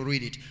be able to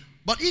read it.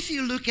 But if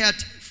you look at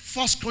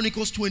 1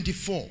 Chronicles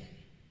 24,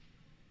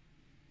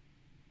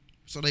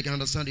 so they can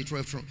understand the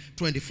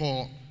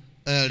 24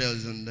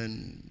 elders, and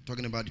then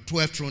talking about the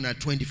 12th throne and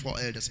 24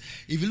 elders.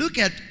 If you look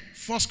at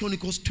 1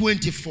 Chronicles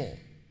 24,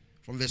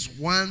 from verse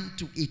 1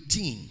 to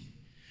 18,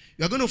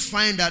 you are going to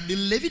find that the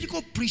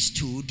Levitical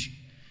priesthood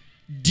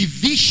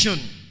division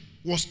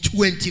was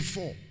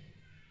 24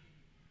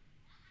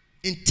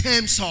 in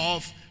terms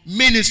of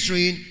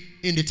ministering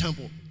in the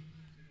temple.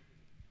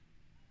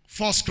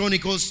 1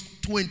 Chronicles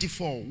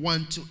 24,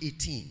 1 to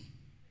 18.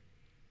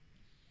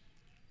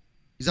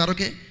 Is that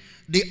okay?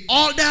 The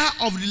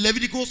order of the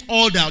Levitical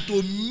order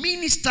to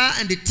minister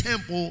in the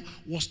temple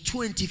was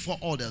 24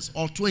 orders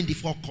or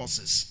 24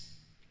 courses.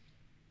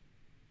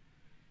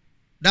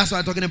 That's why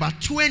I'm talking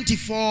about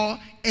 24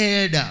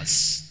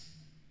 elders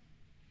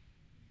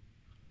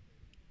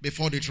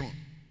before the throne.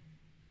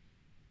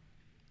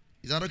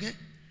 Is that okay?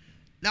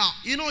 Now,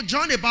 you know,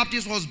 John the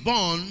Baptist was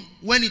born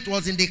when it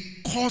was in the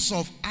course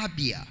of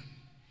Abia.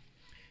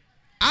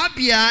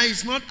 Abia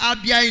is not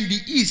Abia in the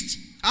east.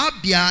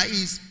 Abia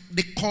is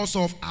the course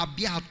of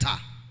Abiathar,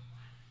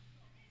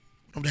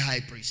 of the high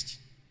priest.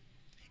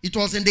 It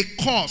was in the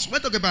course. We're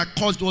talking about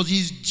course. It was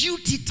his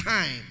duty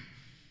time.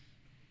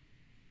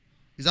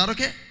 Is that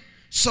okay?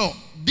 So,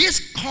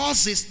 these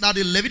courses that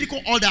the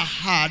Levitical order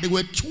had, they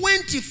were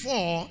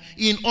 24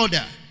 in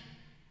order.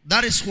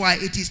 That is why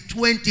it is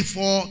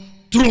 24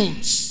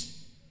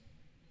 thrones.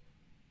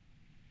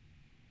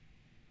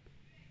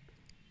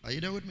 Are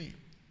you there with me?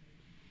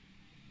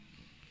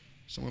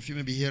 Some of you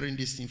may be hearing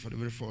this thing for the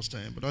very first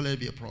time, but don't let it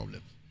be a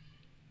problem.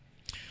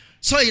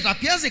 So it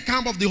appears the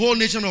camp of the whole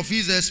nation of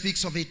Israel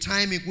speaks of a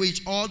time in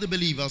which all the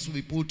believers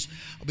will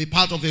be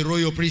part of a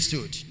royal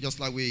priesthood, just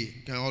like we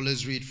can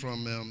always read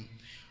from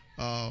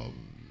 1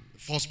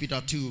 Peter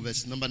 2,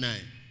 verse number 9.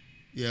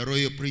 Yeah,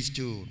 royal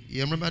priesthood.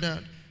 You remember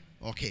that?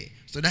 Okay,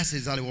 so that's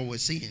exactly what we're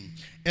seeing.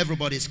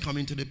 Everybody is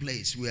coming to the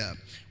place where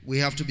we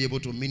have to be able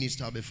to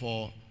minister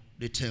before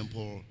the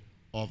temple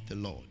of the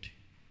Lord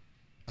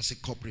as a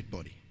corporate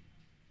body.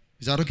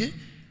 Is that okay?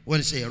 When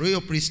you say a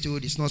royal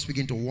priesthood, it's not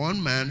speaking to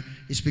one man,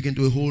 it's speaking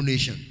to a whole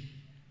nation.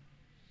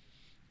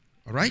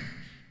 All right?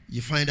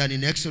 You find that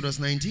in Exodus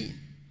 19.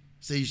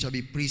 Say, you shall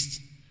be priests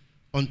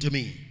unto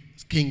me,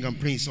 king and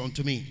prince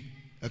unto me.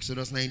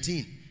 Exodus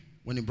 19,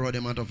 when he brought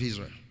them out of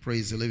Israel.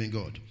 Praise the living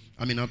God.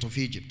 Out of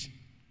Egypt.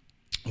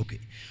 Okay.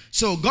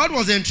 So God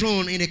was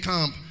enthroned in the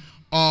camp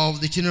of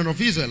the children of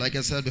Israel, like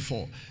I said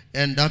before.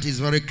 And that is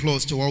very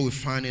close to what we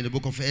find in the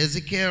book of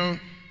Ezekiel,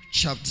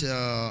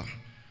 chapter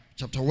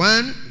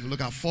 1. If you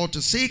look at 4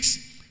 to 6,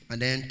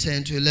 and then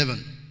 10 to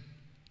 11.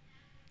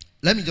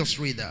 Let me just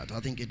read that. I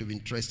think it will be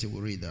interesting.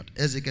 We'll read that.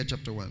 Ezekiel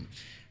chapter 1.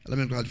 Let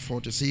me look at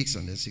 4 to 6,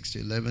 and then 6 to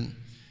 11.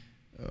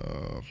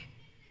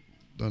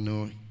 Don't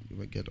know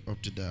if I get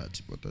up to that,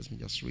 but let me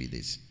just read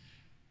this.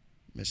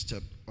 Let's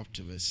step up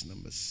to verse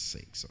number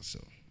 6 or so.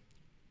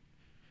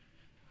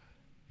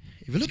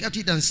 If you look at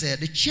it and say,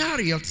 the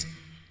chariot,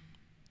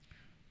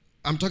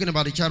 I'm talking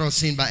about the chariot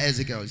seen by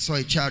Ezekiel. He saw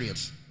a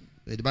chariot.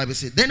 The Bible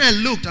says, then I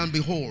looked, and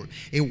behold,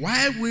 a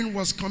wild wind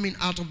was coming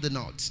out of the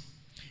north.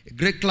 A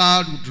great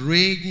cloud with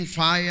raging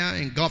fire,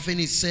 engulfing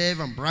itself,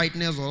 and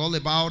brightness was all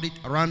about it,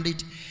 around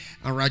it,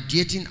 and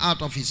radiating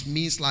out of his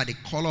midst like the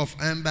color of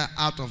amber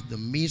out of the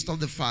midst of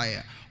the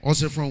fire.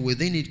 Also from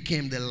within it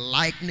came the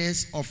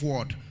likeness of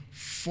what?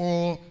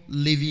 4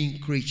 living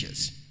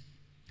creatures.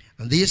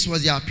 And this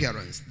was their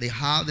appearance. They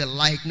have the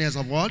likeness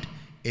of what?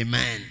 A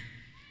man.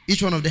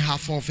 Each one of them had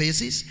 4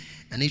 faces,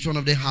 and each one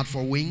of them had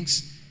 4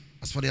 wings.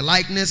 As for the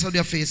likeness of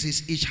their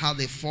faces, each had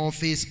the 4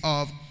 face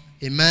of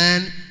a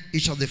man.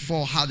 Each of the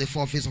 4 had the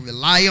 4 face of a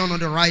lion on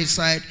the right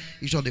side.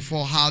 Each of the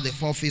 4 had the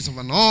 4 face of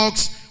an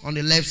ox on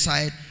the left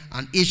side.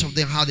 And each of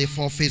them had the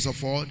 4 face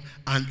of what?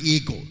 An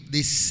eagle.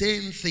 The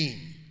same thing.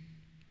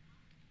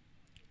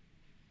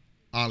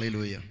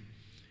 Hallelujah.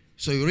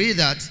 So you read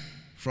that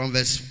from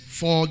verse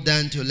 4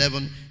 down to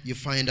 11, you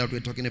find out we're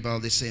talking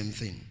about the same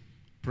thing.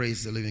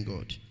 Praise the living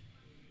God.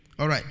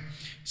 All right.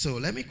 So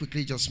let me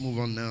quickly just move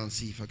on now and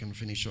see if I can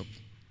finish up.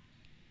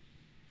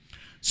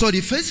 So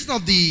the faces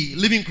of the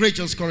living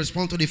creatures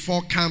correspond to the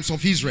 4 camps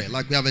of Israel,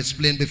 like we have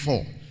explained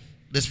before.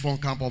 This 4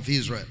 camp of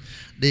Israel.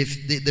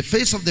 The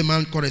face of the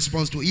man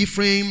corresponds to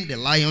Ephraim, the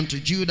lion to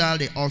Judah,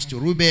 the ox to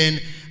Reuben,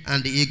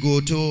 and the eagle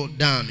to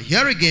Dan.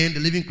 Here again, the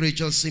living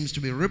creature seems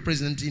to be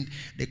representing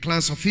the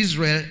clans of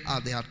Israel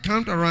as they had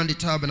camped around the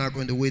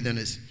tabernacle in the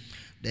wilderness.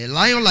 The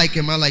lion, like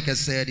a man, like I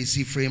said, is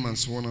Ephraim, and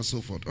so on and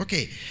so forth.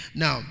 Okay,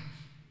 now,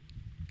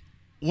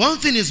 one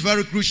thing is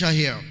very crucial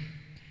here.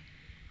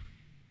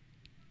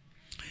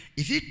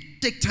 If you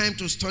take time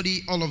to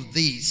study all of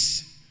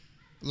these,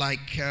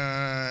 like,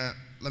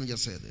 let me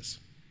just say this.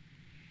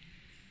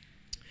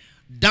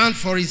 Dan,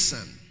 for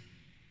instance,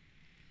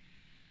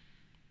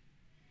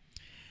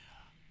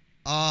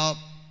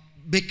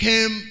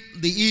 became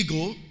the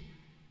eagle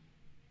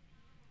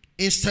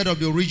instead of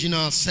the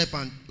original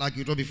serpent, like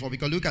you told before.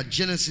 Because look at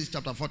Genesis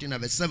chapter 14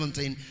 verse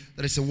 17.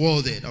 There is a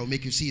word there that will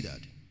make you see that.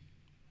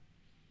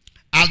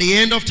 At the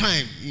end of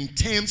time, in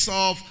terms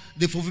of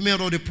the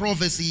fulfillment of the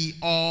prophecy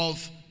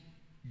of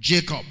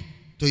Jacob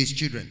to his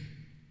children.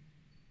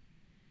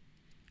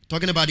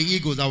 Talking about the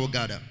eagles that will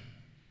gather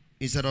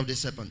instead of the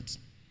serpents.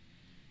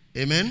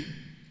 Amen?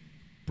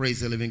 Praise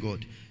the living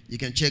God. You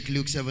can check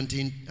Luke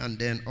 17 and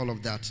then all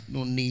of that.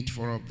 No need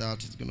for all of that.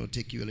 It's going to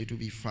take you a little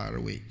bit far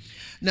away.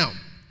 Now,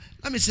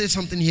 let me say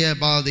something here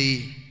about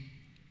the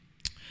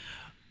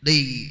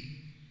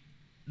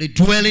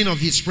dwelling of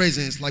his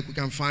presence, like we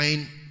can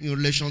find in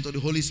relation to the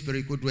Holy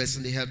Spirit who dwells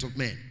in the heart of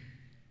man.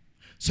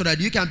 So that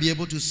you can be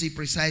able to see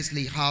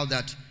precisely how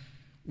that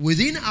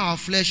within our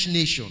flesh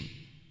nation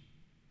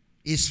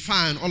is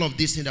found all of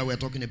these things that we're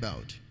talking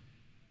about.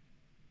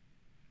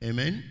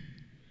 Amen?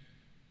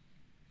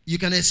 You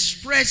can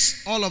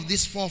express all of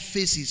these 4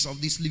 faces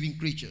of these living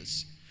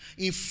creatures.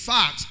 In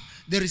fact,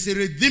 there is a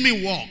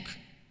redeeming work.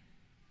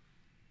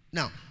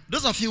 Now,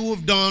 those of you who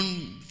have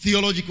done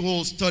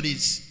theological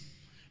studies,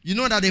 you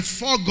know that the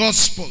 4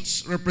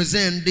 Gospels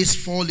represent these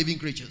 4 living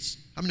creatures.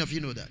 How many of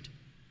you know that?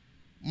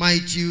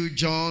 Matthew,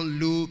 John,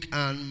 Luke,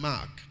 and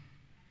Mark.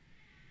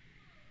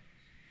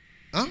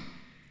 Huh?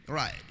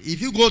 Right.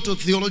 If you go to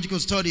theological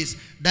studies,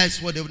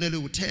 that's what they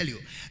will tell you.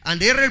 And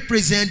they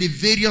represent the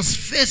various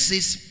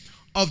faces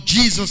of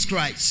Jesus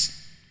Christ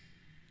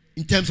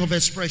in terms of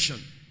expression.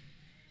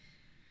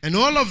 And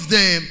all of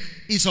them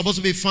is supposed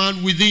to be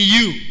found within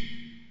you.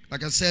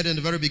 Like I said in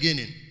the very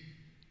beginning.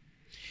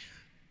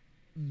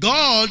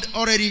 God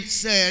already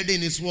said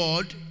in his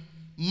word,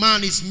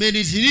 man is made in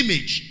his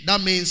image.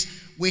 That means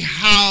we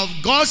have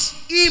God's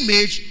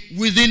image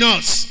within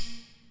us.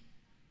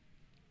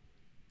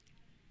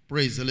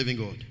 Praise the living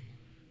God.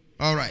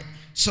 All right.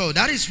 So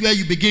that is where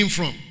you begin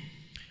from.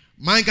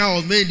 Mankind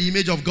was made in the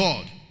image of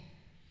God.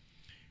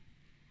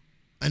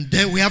 And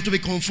then we have to be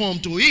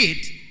conformed to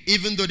it.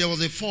 Even though there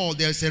was a fall,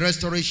 there is a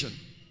restoration.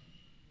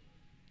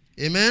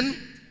 Amen?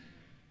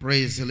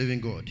 Praise the living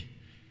God.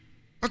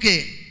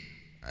 Okay.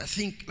 I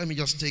think let me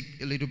just take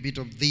a little bit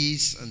of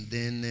this and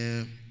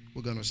then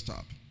we're going to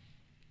stop.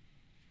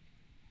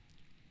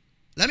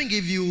 Let me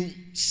give you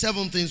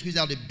 7 things which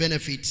are the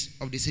benefits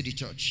of the city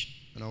church.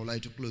 And I would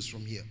like to close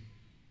from here.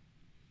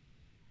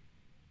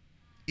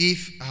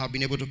 If I have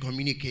been able to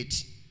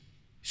communicate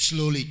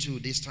slowly to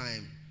this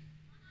time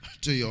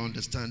to your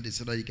understanding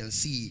so that you can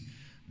see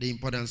the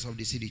importance of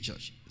the city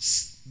church.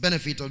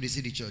 Benefit of the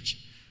city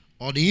church.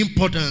 Or the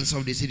importance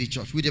of the city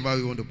church. Whichever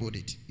we want to put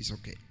it. It's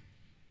okay.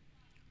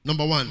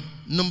 Number 1.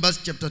 Numbers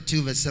chapter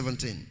 2 verse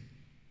 17.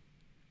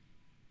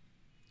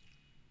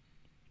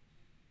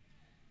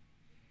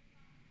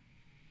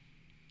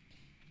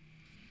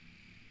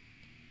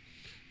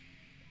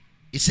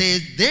 It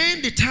says,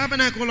 then the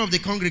tabernacle of the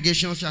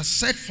congregation shall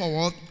set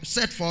forth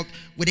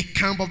with the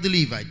camp of the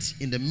Levites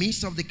in the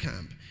midst of the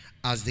camp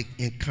as they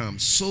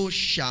encamp. So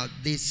shall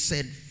they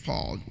set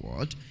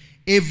forward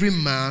every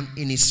man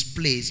in his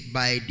place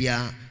by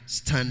their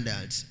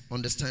standards.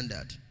 Understand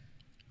that?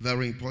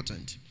 Very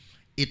important.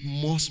 It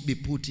must be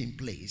put in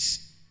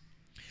place.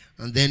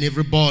 And then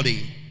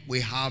everybody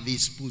will have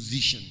his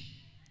position.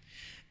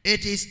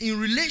 It is in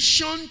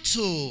relation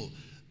to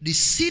the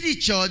city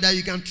church that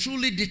you can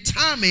truly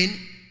determine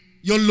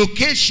your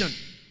location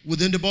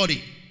within the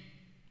body.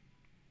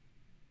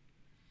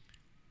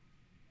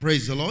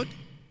 Praise the Lord.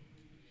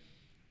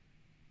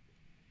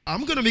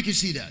 I'm going to make you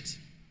see that.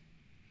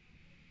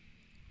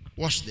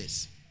 Watch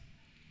this.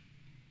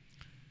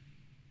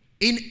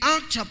 In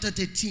Acts chapter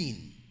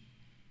 13,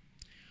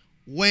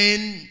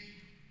 when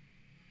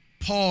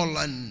Paul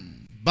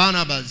and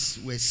Barnabas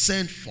were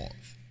sent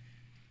forth,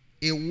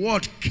 a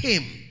word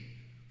came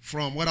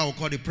from what I will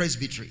call the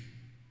presbytery.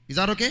 Is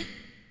that okay?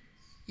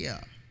 Yeah.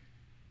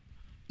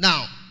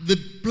 Now, the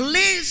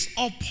place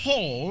of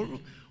Paul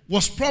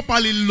was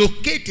properly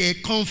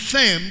located,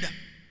 confirmed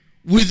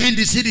within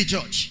the city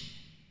church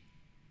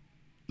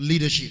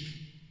leadership.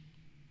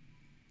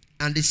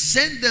 And they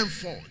sent them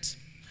forth.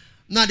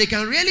 Now, they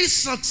can really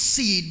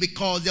succeed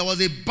because there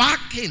was a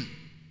backing.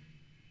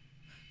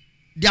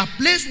 Their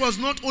place was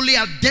not only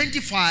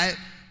identified,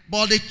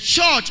 but the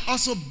church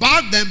also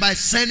backed them by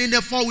sending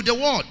them forth with the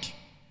word.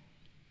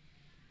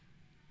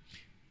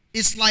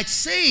 It's like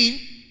saying,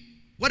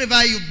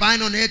 whatever you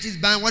bind on earth is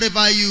bound,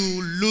 whatever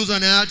you lose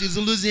on earth is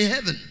lose in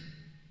heaven.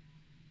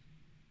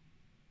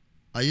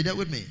 Are you there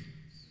with me?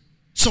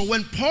 So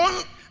when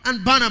Paul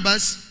and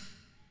Barnabas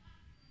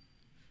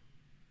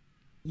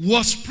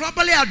was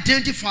properly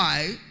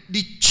identified,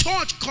 the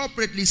church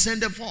corporately sent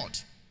them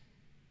forth.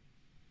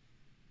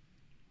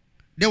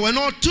 There were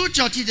not two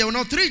churches, there were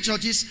not three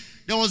churches.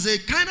 There was a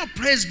kind of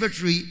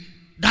presbytery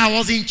that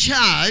was in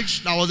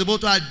charge, that was able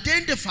to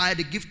identify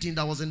the gifting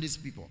that was in these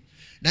people.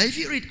 Now, if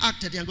you read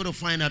Act 30, I'm going to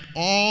find that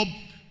all,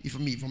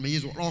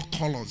 all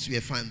colors you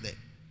will find there.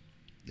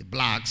 The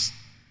blacks,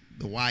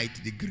 the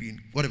white, the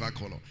green, whatever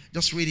color.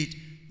 Just read it.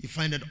 You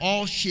find that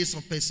all shades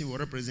of person were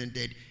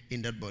represented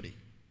in that body.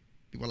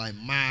 People like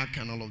Mark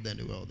and all of them,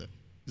 they were all there.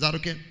 Is that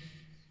okay?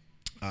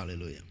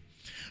 Hallelujah.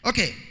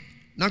 Okay.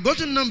 Now go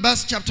to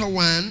Numbers chapter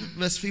 1,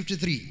 verse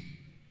 53.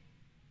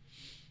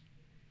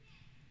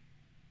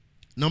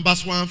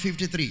 Numbers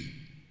 1:53.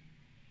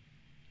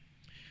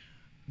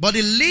 But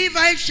the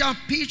Levites shall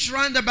pitch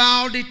round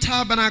about the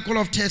tabernacle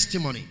of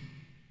testimony,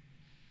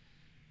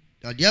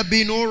 that there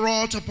be no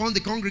wrath upon the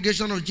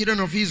congregation of the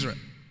children of Israel.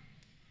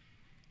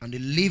 And the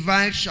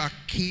Levites shall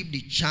keep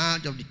the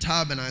charge of the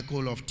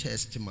tabernacle of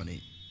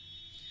testimony.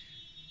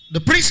 The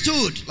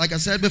priesthood, like I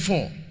said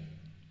before,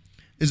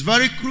 is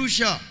very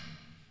crucial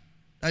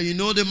that you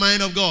know the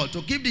mind of God.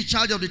 To keep the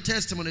charge of the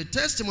testimony.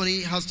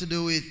 Testimony has to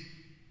do with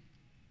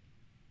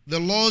the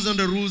laws and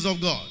the rules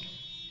of God.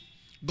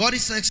 God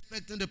is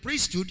expecting the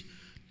priesthood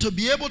to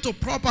be able to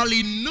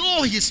properly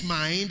know his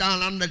mind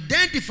and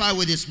identify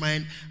with his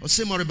mind. I'll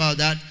say more about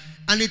that.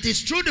 And it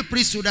is through the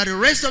priesthood that the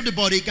rest of the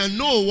body can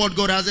know what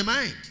God has in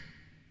mind.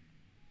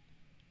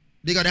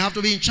 Because they have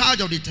to be in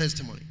charge of the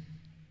testimony.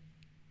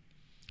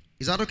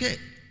 Is that okay?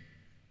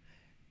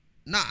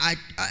 Now,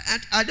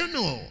 I don't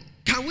know.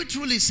 Can we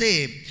truly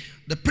say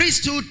the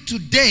priesthood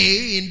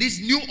today in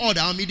this new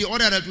order, the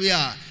order that we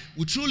are,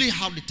 we truly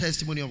have the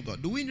testimony of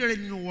God? Do we really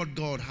know what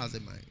God has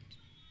in mind?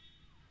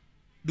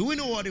 Do we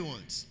know what he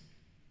wants?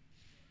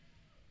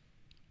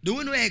 Do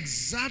we know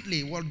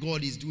exactly what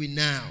God is doing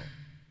now?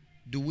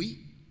 Do we?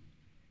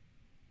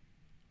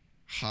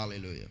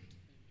 Hallelujah.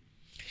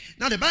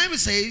 Now the Bible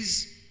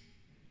says,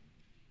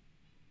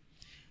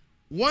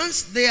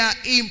 once they are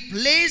in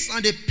place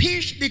and they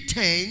pitch the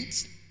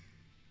tent,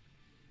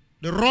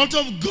 the wrath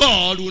of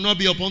God will not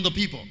be upon the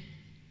people,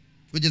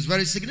 which is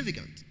very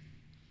significant.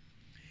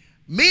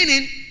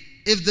 Meaning,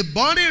 if the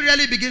body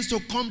really begins to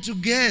come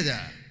together,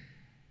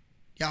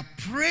 their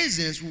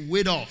presence will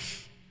ward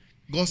off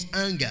God's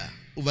anger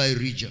over a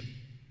region.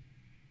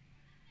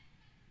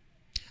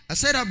 I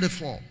said that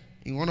before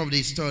in one of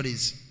the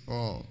studies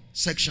or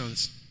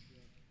sections.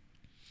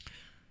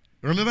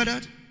 Remember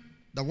that?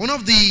 That one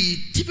of the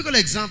typical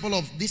example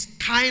of this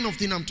kind of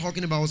thing I'm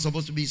talking about was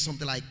supposed to be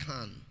something like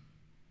Cannes.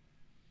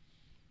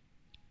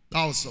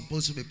 That was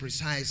supposed to be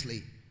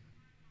precisely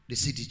the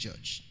city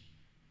church.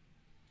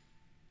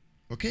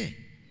 Okay?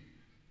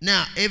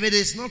 Now, if it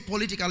is not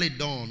politically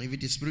done, if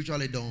it is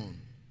spiritually done,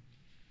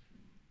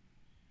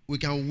 we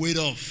can ward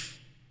off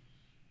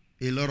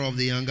a lot of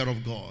the anger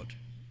of God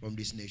from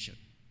this nation.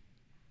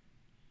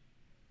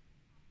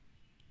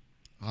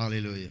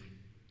 Hallelujah.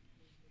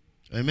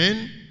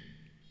 Amen.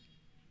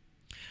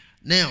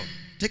 Now,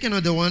 take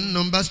another one,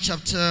 Numbers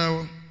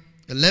chapter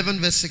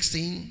 11, verse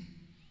 16.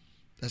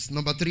 That's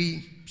number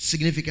 3,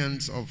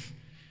 significance of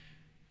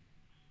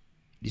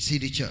the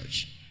city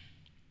church.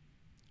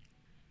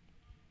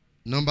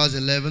 Numbers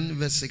 11,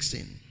 verse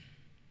 16.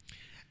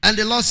 And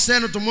the Lord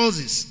said unto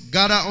Moses,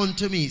 gather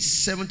unto me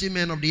 70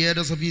 men of the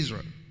elders of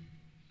Israel,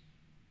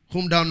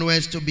 whom thou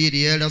knowest to be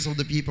the elders of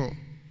the people,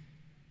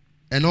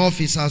 and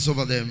officers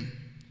over them,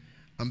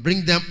 and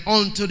bring them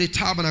unto the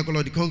tabernacle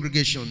of the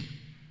congregation,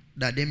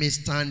 that they may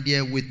stand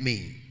there with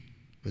me.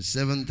 Verse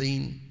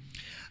 17.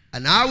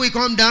 And I will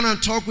come down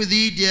and talk with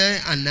thee there,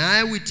 and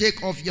I will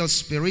take off your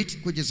spirit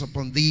which is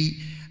upon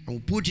thee, and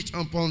will put it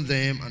upon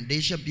them, and they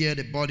shall bear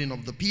the burden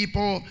of the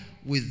people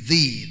with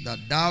thee, that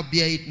thou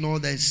bear it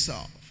not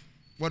thyself.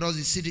 What does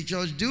the city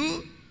church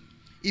do?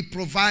 It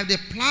provides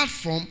a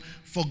platform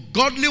for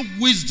godly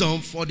wisdom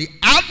for the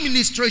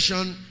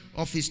administration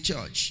of his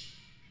church.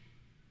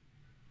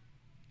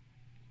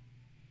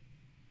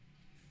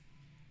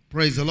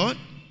 Praise the Lord.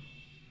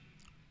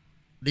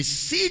 The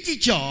city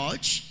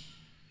church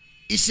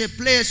is a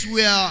place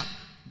where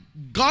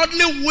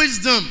godly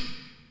wisdom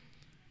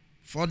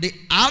for the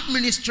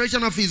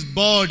administration of his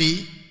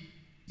body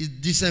is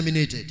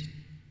disseminated.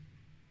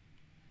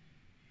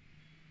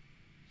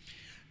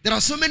 There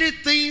are so many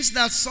things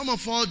that some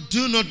of us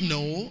do not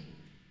know,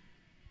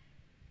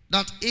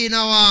 that in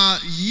our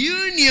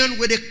union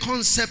with the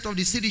concept of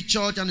the city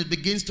church, and it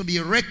begins to be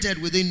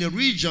erected within the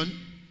region,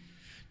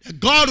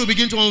 God will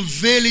begin to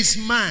unveil his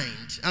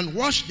mind. And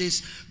watch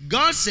this.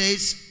 God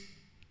says,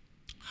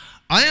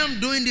 I am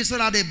doing this so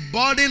that the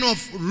burden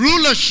of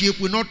rulership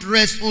will not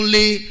rest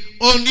only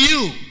on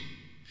you.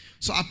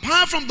 So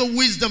apart from the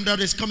wisdom that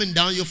is coming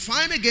down, you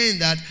find again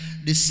that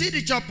the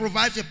city church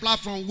provides a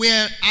platform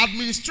where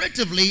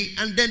administratively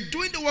and then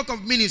doing the work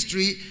of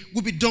ministry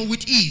will be done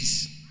with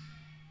ease.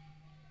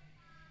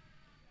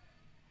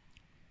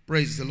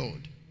 Praise the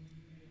Lord.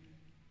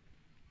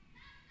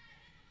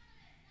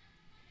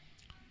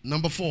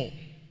 Number 4.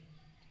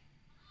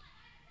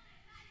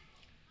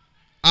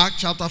 Acts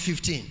chapter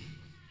 15.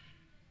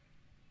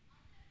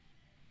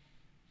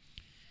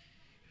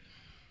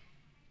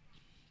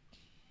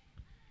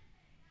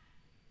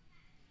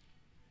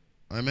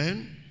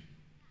 Amen.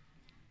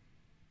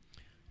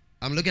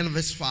 I'm looking at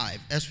verse 5.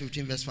 Acts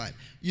 15 verse 5.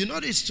 You know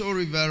this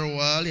story very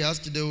well. It has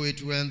to do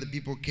with when the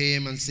people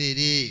came and said,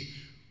 hey,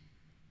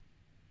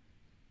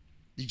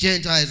 the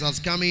Gentiles are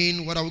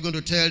coming. What are we going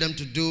to tell them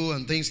to do?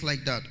 And things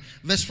like that.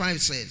 Verse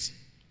 5 says,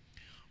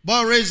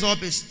 but raised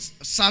up a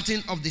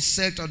certain of the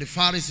sect of the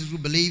Pharisees who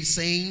believed,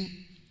 saying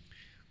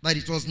that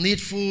it was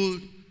needful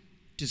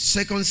to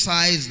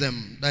circumcise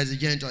them, that is the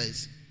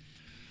Gentiles,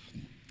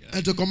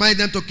 and to command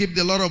them to keep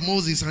the law of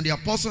Moses. And the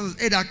apostles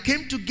that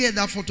came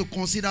together for to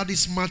consider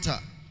this matter.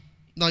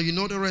 Now you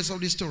know the rest of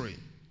the story.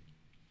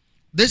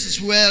 This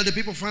is where the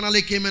people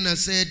finally came in and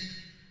said,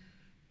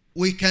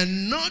 we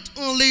cannot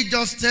only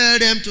just tell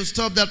them to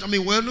stop that. I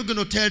mean, we're not going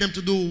to tell them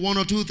to do one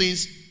or two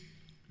things.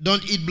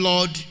 Don't eat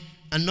blood,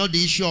 and not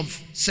the issue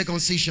of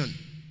circumcision.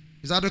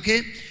 Is that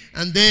okay?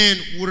 And then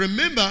we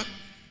remember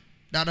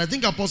that I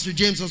think Apostle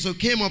James also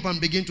came up and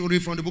began to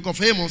read from the book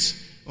of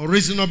Amos, or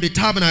raising up the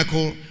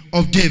tabernacle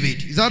of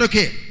David. Is that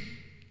okay?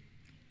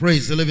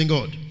 Praise the living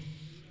God.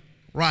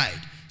 Right.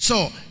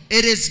 So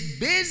it is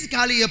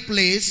basically a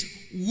place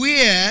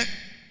where,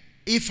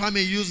 if I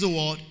may use the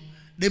word,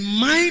 the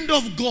mind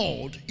of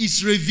God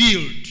is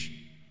revealed.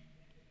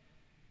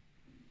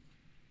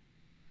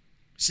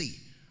 See,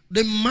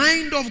 the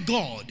mind of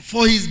God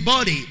for his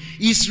body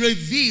is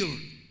revealed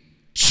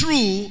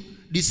through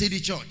the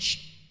city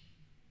church.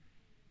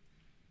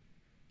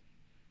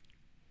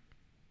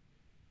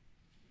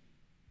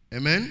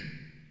 Amen.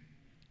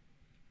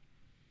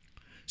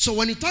 So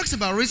when he talks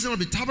about raising up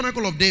the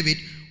tabernacle of David,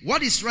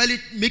 what is really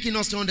making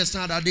us to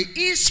understand that the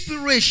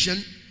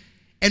inspiration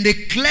and the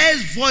clear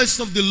voice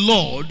of the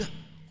Lord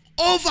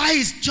over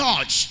his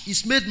church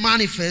is made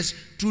manifest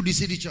through the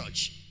city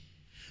church.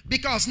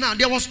 Because now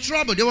there was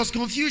trouble, there was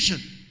confusion,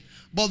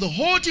 but the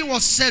whole thing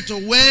was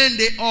settled when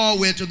they all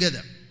were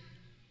together.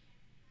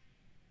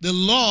 The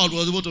Lord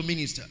was able to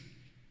minister.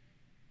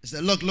 He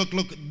said, look,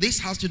 this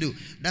has to do.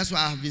 That's why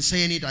I have been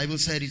saying it. I even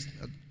said it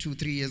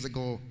 2-3 years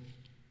ago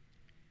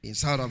in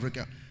South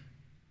Africa.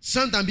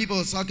 Sometimes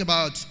people talk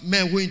about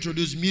men who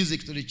introduce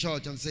music to the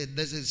church and say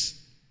this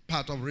is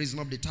part of raising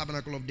up the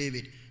tabernacle of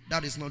David.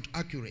 That is not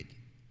accurate.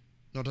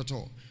 Not at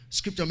all.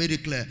 Scripture made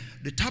it clear.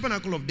 The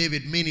tabernacle of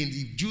David, meaning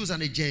the Jews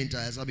and the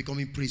Gentiles, are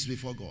becoming priests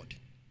before God.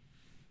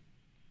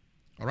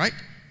 All right?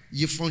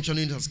 You're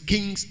functioning as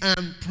kings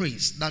and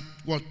priests. That's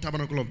what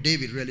tabernacle of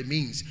David really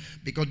means.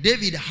 Because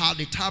David had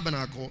the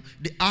tabernacle.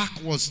 The ark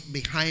was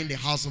behind the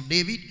house of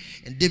David.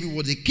 And David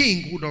was a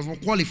king who does not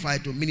qualify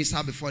to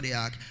minister before the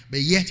ark.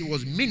 But yet he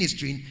was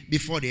ministering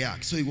before the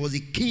ark. So he was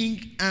a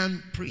king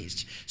and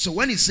priest. So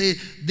when he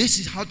says this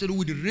is how to do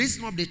with the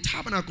raising of the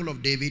tabernacle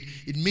of David,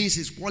 it means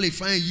he's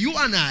qualifying you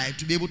and I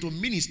to be able to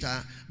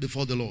minister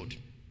before the Lord.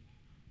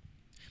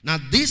 Now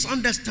this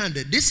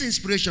understanding, this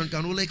inspiration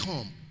can only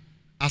come,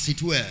 as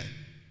it were,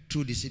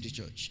 through the city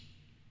church.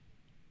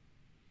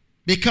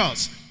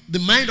 Because the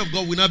mind of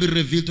God will now be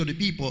revealed to the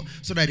people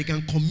so that they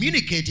can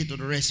communicate it to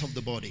the rest of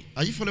the body.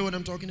 Are you following what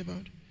I'm talking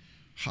about?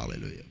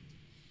 Hallelujah.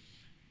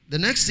 The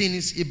next thing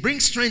is it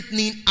brings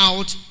straightening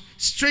out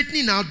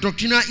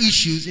doctrinal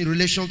issues in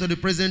relation to the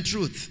present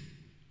truth.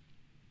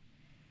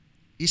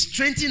 It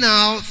straightens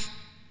out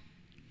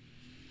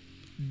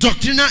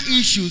doctrinal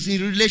issues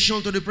in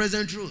relation to the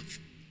present truth.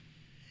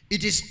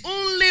 It is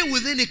only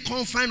within the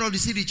confine of the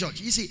city church.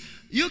 You see,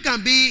 you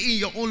can be in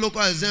your own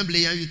local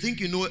assembly and you think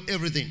you know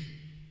everything.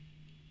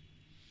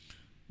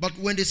 But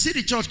when the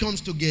city church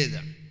comes together,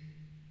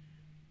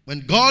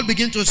 when God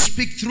begins to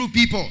speak through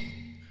people,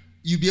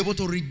 you'll be able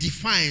to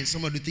redefine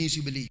some of the things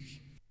you believe.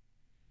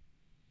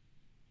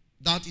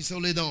 That is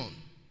only done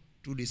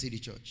through the city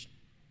church.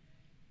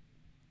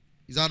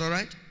 Is that all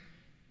right?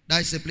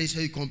 That's a place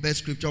where you compare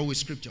scripture with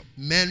scripture.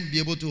 Men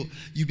you'll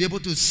be able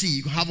to see,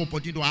 you have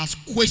opportunity to ask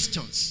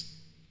questions.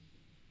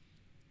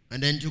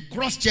 And then to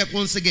cross-check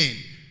once again.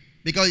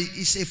 Because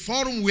it's a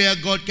forum where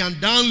God can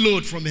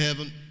download from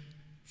heaven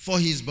for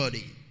his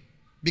body.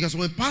 Because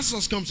when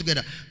pastors come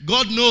together,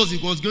 God knows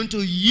He was going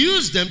to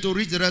use them to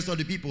reach the rest of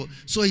the people.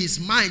 So His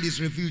mind is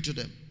revealed to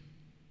them.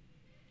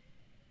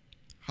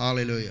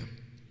 Hallelujah.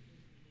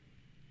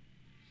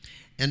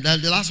 And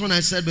then the last one I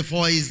said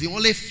before is the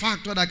only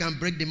factor that can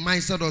break the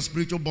mindset of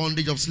spiritual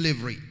bondage of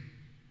slavery.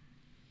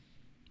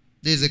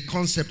 There is a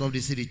concept of the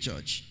city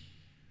church.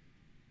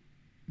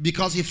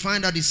 Because you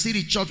find that the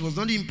city church was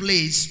not in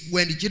place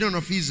when the children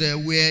of Israel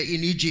were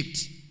in Egypt.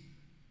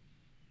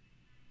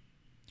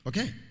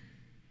 Okay?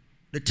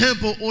 The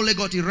temple only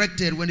got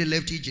erected when they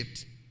left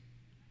Egypt.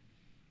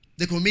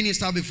 They could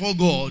minister before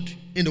God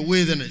in the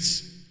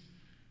wilderness.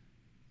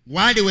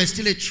 While they were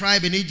still a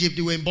tribe in Egypt,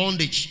 they were in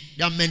bondage.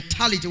 Their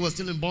mentality was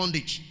still in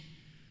bondage.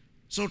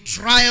 So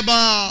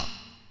tribal,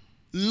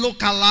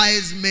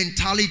 localized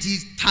mentality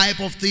type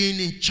of thing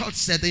in church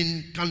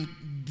setting can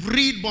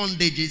breed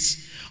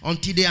bondages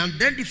until they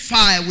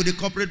identify with the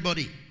corporate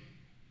body.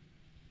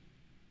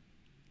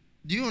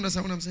 Do you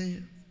understand what I'm saying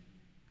here?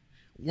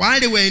 While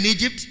they were in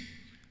Egypt,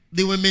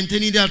 they were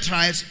maintaining their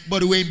tribes, but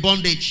they were in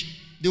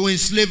bondage. They were in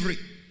slavery.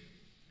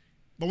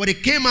 But when they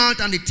came out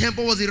and the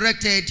temple was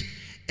erected,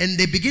 and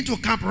they begin to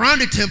camp around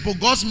the temple,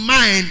 God's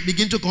mind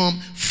began to come.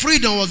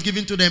 Freedom was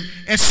given to them.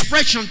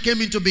 Expression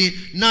came into being.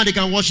 Now they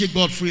can worship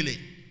God freely.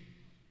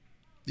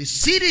 The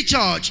city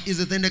church is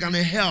the thing that can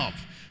help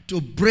to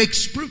break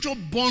spiritual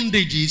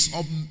bondages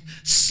of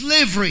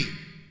slavery.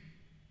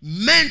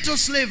 Mental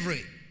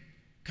slavery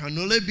can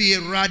only be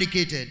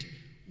eradicated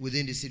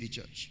within the city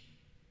church.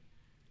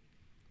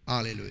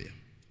 Hallelujah.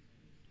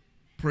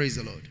 Praise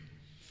the Lord.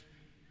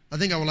 I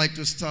think I would like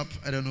to stop.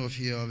 I don't know if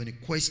you have any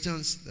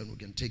questions, then we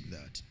can take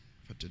that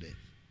for today.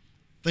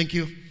 Thank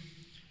you.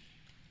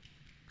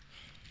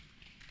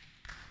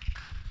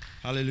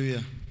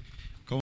 Hallelujah.